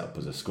 just set up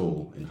as a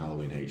school in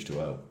Halloween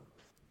H2O.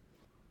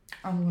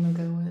 I'm gonna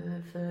go with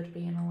the third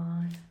being a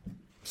lie.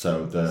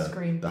 So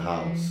Scream the 3.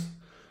 house.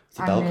 It's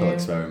a I Belko knew.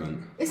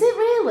 experiment. Is it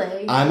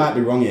really? I might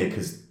be wrong here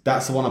because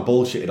that's the one I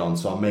bullshitted on,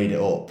 so I made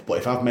it up. But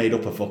if I've made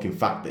up a fucking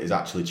fact that is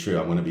actually true,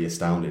 I'm going to be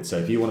astounded. So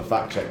if you want to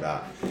fact check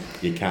that,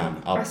 you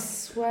can. I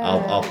swear.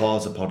 I'll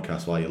pause the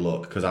podcast while you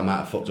look because I might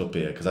have fucked up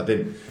here because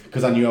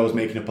I knew I was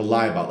making up a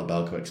lie about the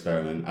Belko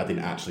experiment. I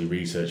didn't actually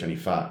research any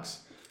facts.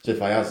 So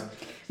if I has.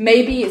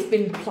 Maybe it's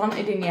been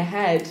planted in your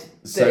head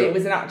that it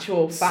was an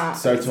actual fact.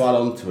 So to add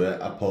on to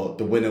it, I put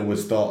the winner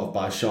was thought of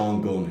by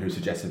Sean Gunn, who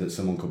suggested that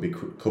someone could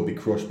be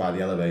crushed by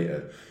the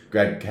elevator.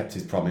 Greg kept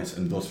his promise,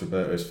 and thus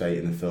Roberto's fate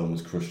in the film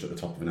was crushed at the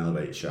top of an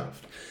elevator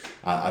shaft.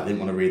 I didn't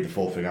want to read the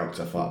full thing out because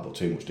I thought I put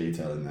too much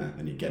detail in there,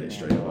 and you get it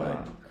straight away.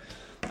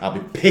 I'll be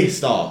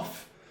pissed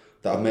off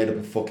that I've made up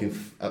a fucking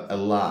a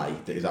lie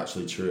that is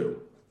actually true.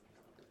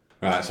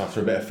 Right, so after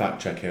a bit of fact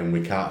checking,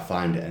 we can't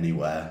find it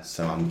anywhere,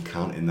 so I'm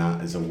counting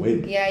that as a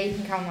win. Yeah, you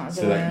can count that as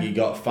a So win. that you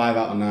got 5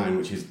 out of 9,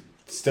 which is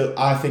still,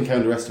 I think I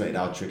underestimated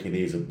how tricky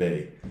these would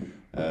be.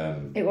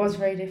 It was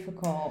very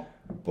difficult.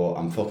 But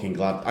I'm fucking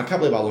glad. I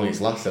can't believe how long it's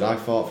lasted. I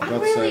thought, for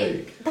God's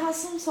sake. That's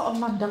some sort of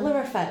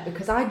Mandela effect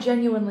because I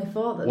genuinely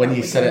thought that. When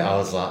you said it, I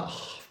was like,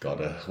 oh, I've got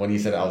to. When you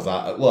said it, I was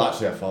like, well,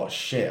 actually, I thought,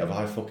 shit, have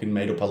I fucking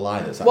made up a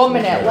lie that's actually 1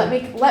 minute, true? let me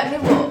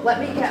look. Let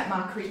me get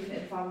my creeping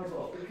it family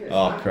book because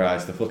Oh,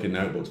 Christ, the fucking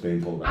notebook's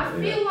being pulled out.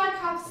 I feel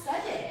like I've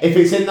said it. If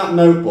it's in that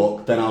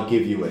notebook, then I'll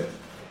give you it.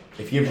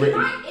 If you've written.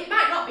 It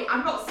might not be.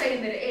 I'm not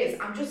saying that it is.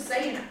 I'm just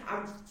saying.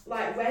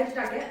 Like, where did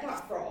I get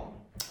that from?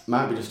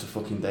 Might be just a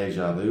fucking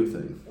deja vu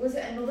thing. Was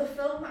it another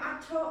film that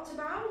I talked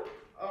about?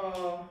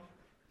 Or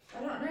I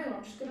don't know.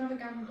 I'm just gonna have a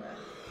gander.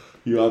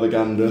 You have a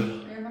gander.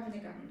 I am having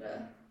a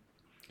gander.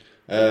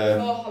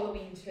 Before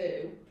Halloween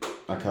 2.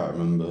 I can't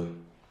remember.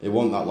 It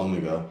wasn't that long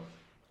ago.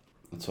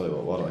 I'll tell you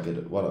what. Why don't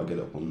I get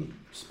it up on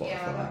Spotify?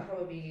 Yeah, that'd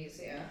probably be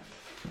easier.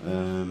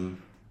 Oh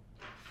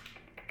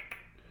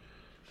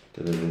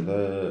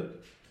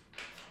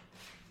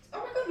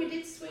my god, we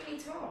did Sweeney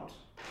Todd.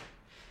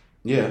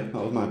 Yeah, that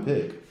was my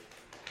pick.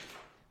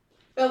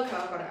 Belko,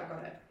 I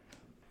got it.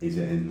 Is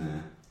it in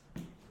there?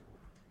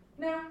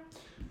 No.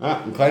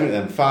 Alright, I'm claiming it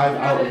then. 5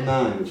 out of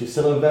 9, which is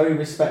still a very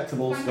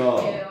respectable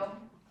score. Thank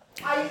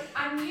you.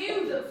 I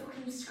knew that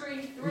fucking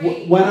Scream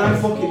 3 When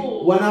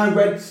I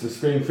read the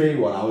Scream 3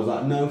 one, I was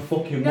like, no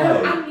fucking No,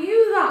 way. I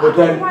knew that. But I don't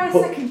then- know why I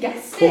but- second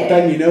guessed But it.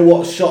 then you know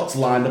what shots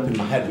lined up in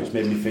my head which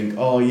made me think,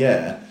 oh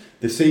yeah,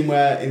 the scene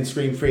where in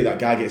Scream 3 that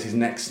guy gets his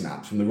neck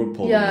snapped from the rug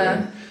pull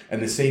Yeah.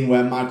 and the scene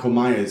where Michael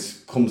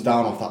Myers comes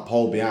down off that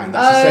pole behind,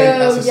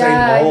 that's the same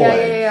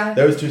hallway. Yeah.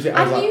 Those two things,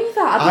 I was I like, knew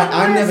that.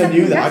 I never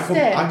knew that. I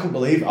couldn't. couldn't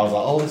believe it. I was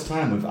like, all this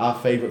time with our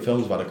favourite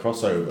films we've had a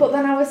crossover. But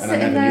then I was and I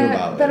sitting never knew there.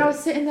 about Then it. I was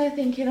sitting there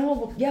thinking, oh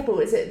well, yeah, but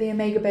was it the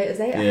Omega Beta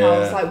Zeta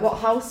Yeah. house? Like, what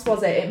house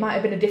was it? It might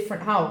have been a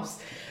different house.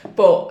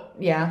 But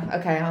yeah,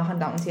 okay, I'll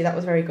hand that one to you. That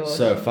was very good.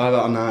 So 5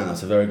 out of 9,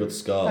 that's a very good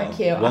score. Thank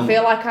you. I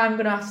feel like I'm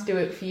gonna have to do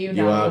it for you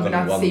now. You are I'm gonna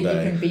have to one see if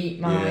day. you can beat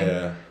mine.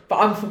 Yeah. But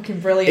I'm fucking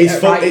brilliant. It's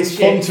at fun. writing It's shit,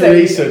 fun to so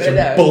you research never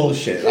know. and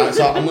bullshit. Right,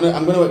 so I'm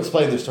gonna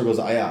explain the struggles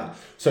that I had.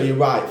 So you're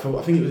right.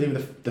 I think it was even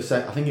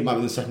I think it might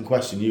be the second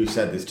question. You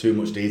said there's too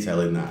much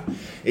detail in that.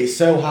 It's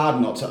so hard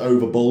not to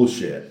over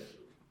bullshit.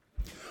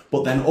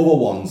 But then other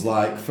ones,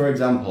 like for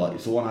example, like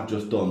it's the one I've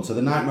just done. So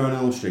the Nightmare on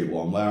Elm Street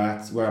one,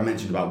 where I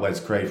mentioned about Wes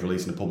Craig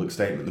releasing a public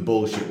statement, the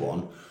bullshit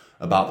one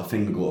about the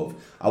finger glove.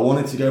 I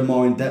wanted to go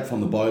more in depth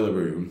on the boiler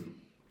room,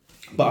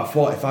 but I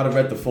thought if I'd have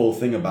read the full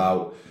thing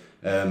about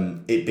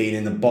it being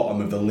in the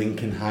bottom of the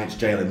Lincoln Heights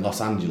jail in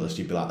Los Angeles,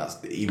 you'd be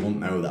like, he wouldn't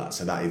know that,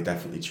 so that is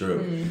definitely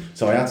true.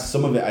 So I had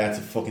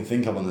to fucking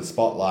think of on the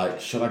spot, like,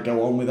 should I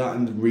go on with that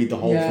and read the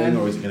whole thing,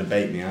 or is it going to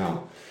bait me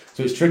out?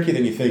 So it's trickier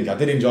than you think. I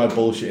did enjoy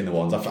bullshitting the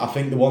ones. I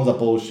think the ones I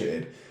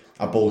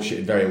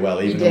bullshitted very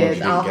well, even the ones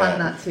you didn't I'll get.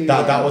 hand that to you.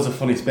 That was a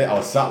funny bit. I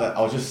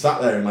was just sat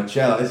there in my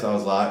chair like this. I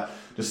was like,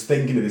 just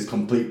thinking of this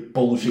complete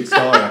bullshit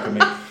story I can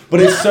make. But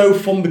it's so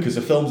fun because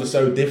the films are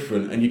so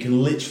different and you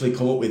can literally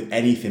come up with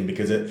anything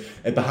because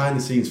a behind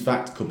the scenes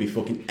fact could be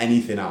fucking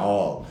anything at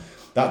all.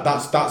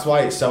 That's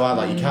why it's so hard.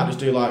 Like you can't just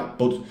do like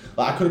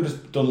I could have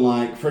just done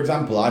like, for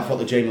example, I thought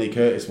the Jamie Lee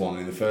Curtis one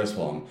in the first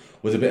one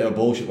was a bit of a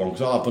bullshit one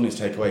because all I've done is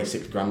take away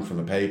 $6,000 from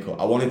a pay cut.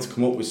 I wanted to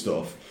come up with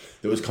stuff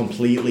that was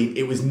completely.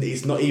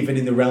 It's not even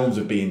in the realms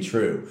of being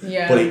true.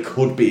 Yeah. But it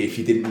could be if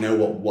you didn't know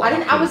what.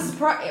 I was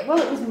surprised. Well,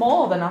 it was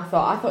more than I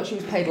thought. I thought she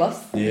was paid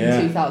less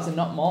in 2000,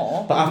 not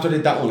more. But after I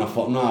did that one, I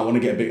thought, no, I want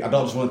to get a big. I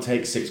don't just want to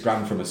take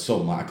 $6,000 from a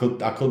sum. Like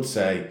I could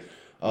say,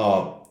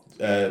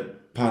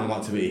 Paranormal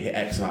Activity hit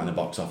X amount in the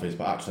box office,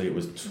 but actually it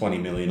was 20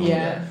 million under.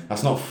 Yeah.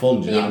 That's not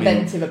fun. Do you know what I mean?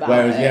 Inventive about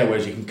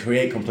whereas you can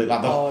create complete.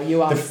 Like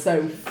you are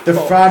so. The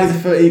Friday the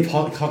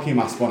 13th hockey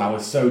mask one, I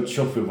was so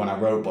chuffed with when I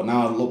wrote, but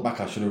now I look back,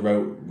 I should have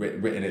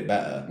written it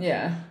better.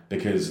 Yeah.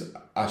 Because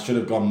I should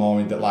have gone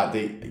more into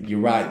you're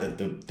right,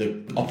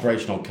 the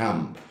operational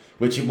camp,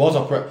 which it was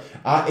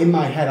in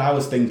my head I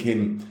was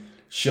thinking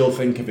she'll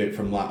think of it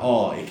from like,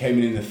 oh, it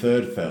came in the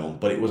third film,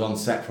 but it was on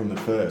set from the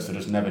first. I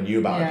just never knew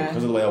about it. But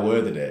because of the way I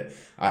worded it,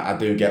 I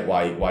do get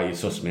why you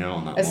sussed me out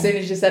on that As soon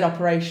as you said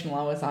operational,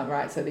 I was like,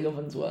 right, so the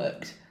ovens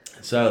worked.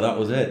 So that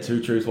was it.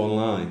 2 truths, 1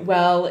 lie.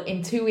 Well,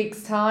 in 2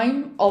 weeks'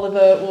 time,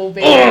 Oliver will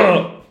be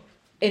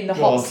in the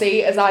hot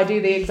seat as I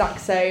do the exact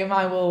same.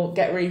 I will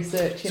get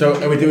research. So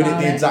are we doing it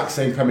the exact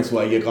same premise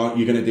where you're going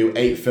to do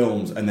 8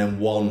 films and then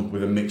one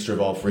with a mixture of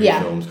all 3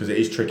 films? Because it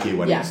is tricky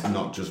when it's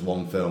not just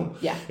one film.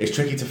 Yeah. It's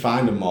tricky to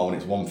find them all when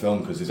it's one film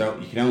because you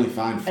can only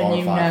find 4 or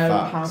 5 facts. And you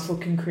know how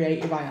fucking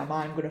creative I am.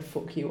 I'm going to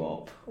fuck you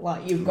up.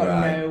 Like, you've got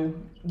no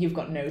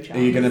chance. Are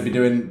you going to be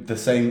doing the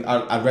same?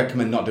 I'd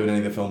recommend not doing any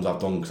of the films I've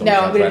done. No,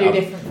 I'm going to do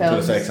different films. I was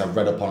going to say, because I've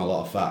read up on a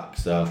lot of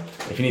facts. So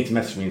if you need to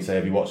message me and say,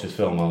 have you watched this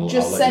film, I'll let you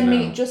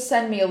know. Just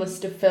send me a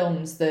list of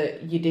films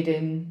that you did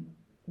in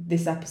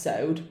this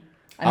episode.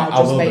 And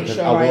I'll just make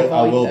sure I avoid them.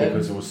 I will,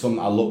 because there was some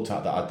I looked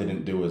at that I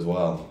didn't do as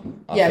well.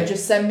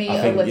 Just send me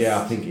a list. Yeah,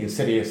 I think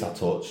Insidious I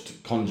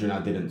touched. Conjuring I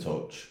didn't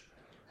touch.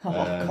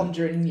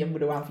 Conjuring, I'm going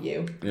to have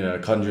you. Yeah,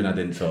 Conjuring I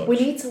didn't touch. We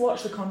need to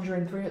watch The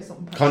Conjuring 3 at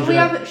some point.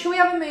 Should we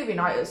have a movie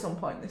night at some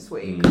point this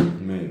week?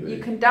 Maybe. You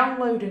can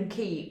download and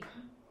keep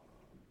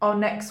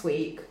on next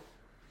week,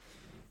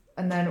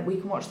 and then we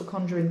can watch The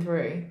Conjuring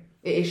 3.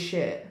 It is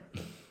shit.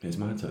 It's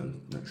my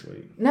turn next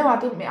week. No, I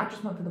didn't. I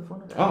just meant for the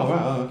fun of it. Oh,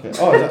 right. Oh, okay.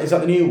 Oh, is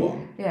that the new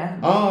one? Yeah.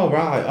 Oh,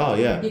 right. Oh,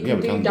 yeah. You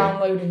can do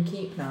download and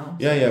keep now.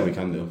 Yeah, we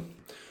can do.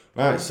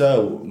 Right,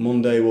 so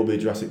Monday will be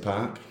Jurassic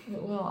Park.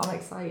 Well, I'm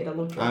excited. I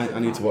love Jurassic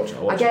Park. I need to watch it.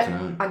 I'll watch it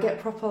tonight. I get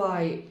proper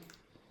like,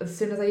 as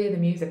soon as I hear the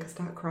music, I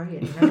start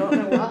crying. I don't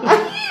know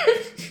why.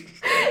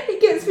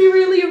 It gets me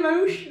really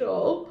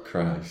emotional.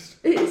 Christ.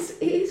 It is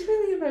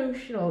really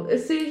emotional.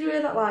 As soon as you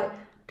hear that, like,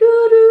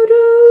 do do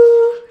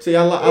do. See,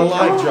 I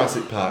like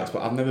Jurassic Parks,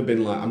 but I've never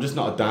been like. I'm just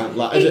not a dinosaur.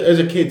 Like as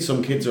a kid,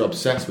 some kids are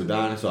obsessed with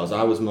dinosaurs.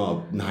 I was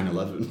more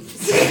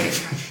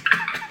 9/11.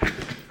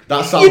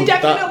 That sounds. You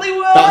definitely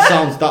were.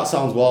 That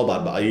sounds well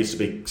bad, but I used to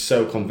be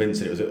so convinced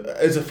that it was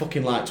as a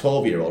fucking like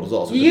 12-year-old as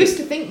well. So you used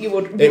to think you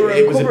would.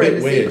 It was a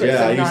bit weird.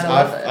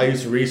 Yeah, I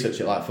used to research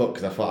it like fuck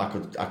because I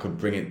thought I could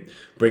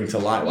bring to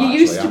light what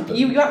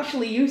You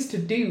actually used to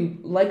do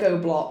Lego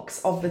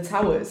blocks of the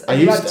towers.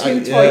 And you had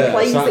 2 toy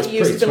planes that you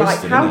used to be like,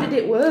 how did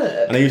it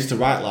work? And I used to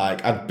write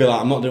I'd be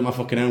like, I'm not doing my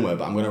fucking homework,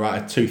 but I'm going to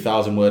write a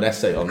 2,000-word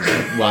essay on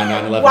why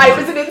 9/11. Why it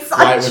was an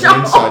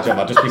inside job.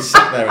 I'd just be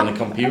sat there on the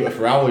computer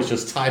for hours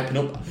just typing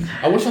up.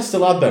 I wish I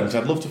still had them because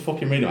I'd love to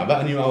fucking read them. I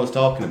bet I knew what I was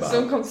talking about.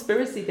 Some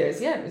conspiracy theories,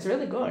 yeah, it was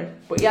really good.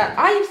 But yeah,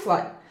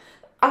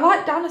 I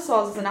like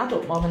dinosaurs as an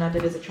adult more than I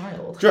did as a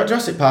child.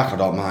 Jurassic Park I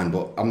don't mind,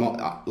 but I'm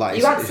not like.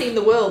 You haven't seen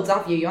the Worlds,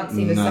 have you? You haven't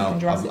seen the second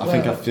Jurassic World? I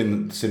think I've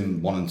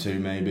seen 1 and 2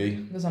 maybe.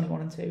 There's only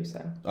 1 and 2,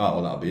 so. Oh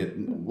well, that'll be it.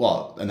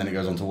 What? And then it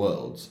goes on to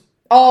Worlds.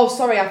 Oh,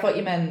 sorry, I thought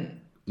you meant.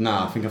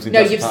 No, I think I've seen. No,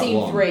 Jurassic you've Park seen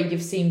 1. 3.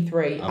 You've seen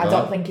 3. Have I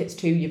don't think it's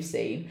 2 you've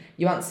seen.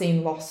 You haven't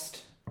seen Lost.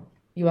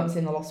 You haven't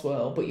seen The Lost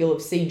World, but you'll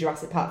have seen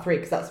Jurassic Park 3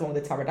 because that's the one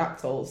with the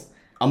pterodactyls.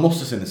 I must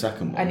have seen the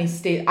second one. And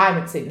I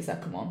haven't seen the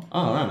second one.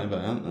 Oh, right, maybe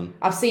I haven't then.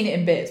 I've seen it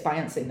in bits, but I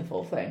haven't seen the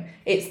full thing.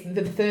 It's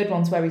the third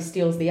one's where he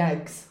steals the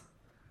eggs.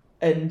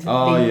 and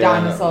Oh, the yeah,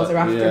 dinosaurs that- are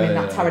after him in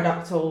yeah, that yeah.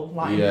 pterodactyl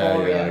like Yeah,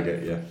 emporium. I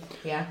get you.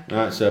 Yeah.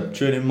 Right, so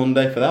tune in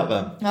Monday for that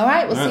then. All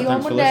right, we'll Right, see you on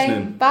thanks for Monday.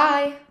 listening.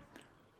 Bye.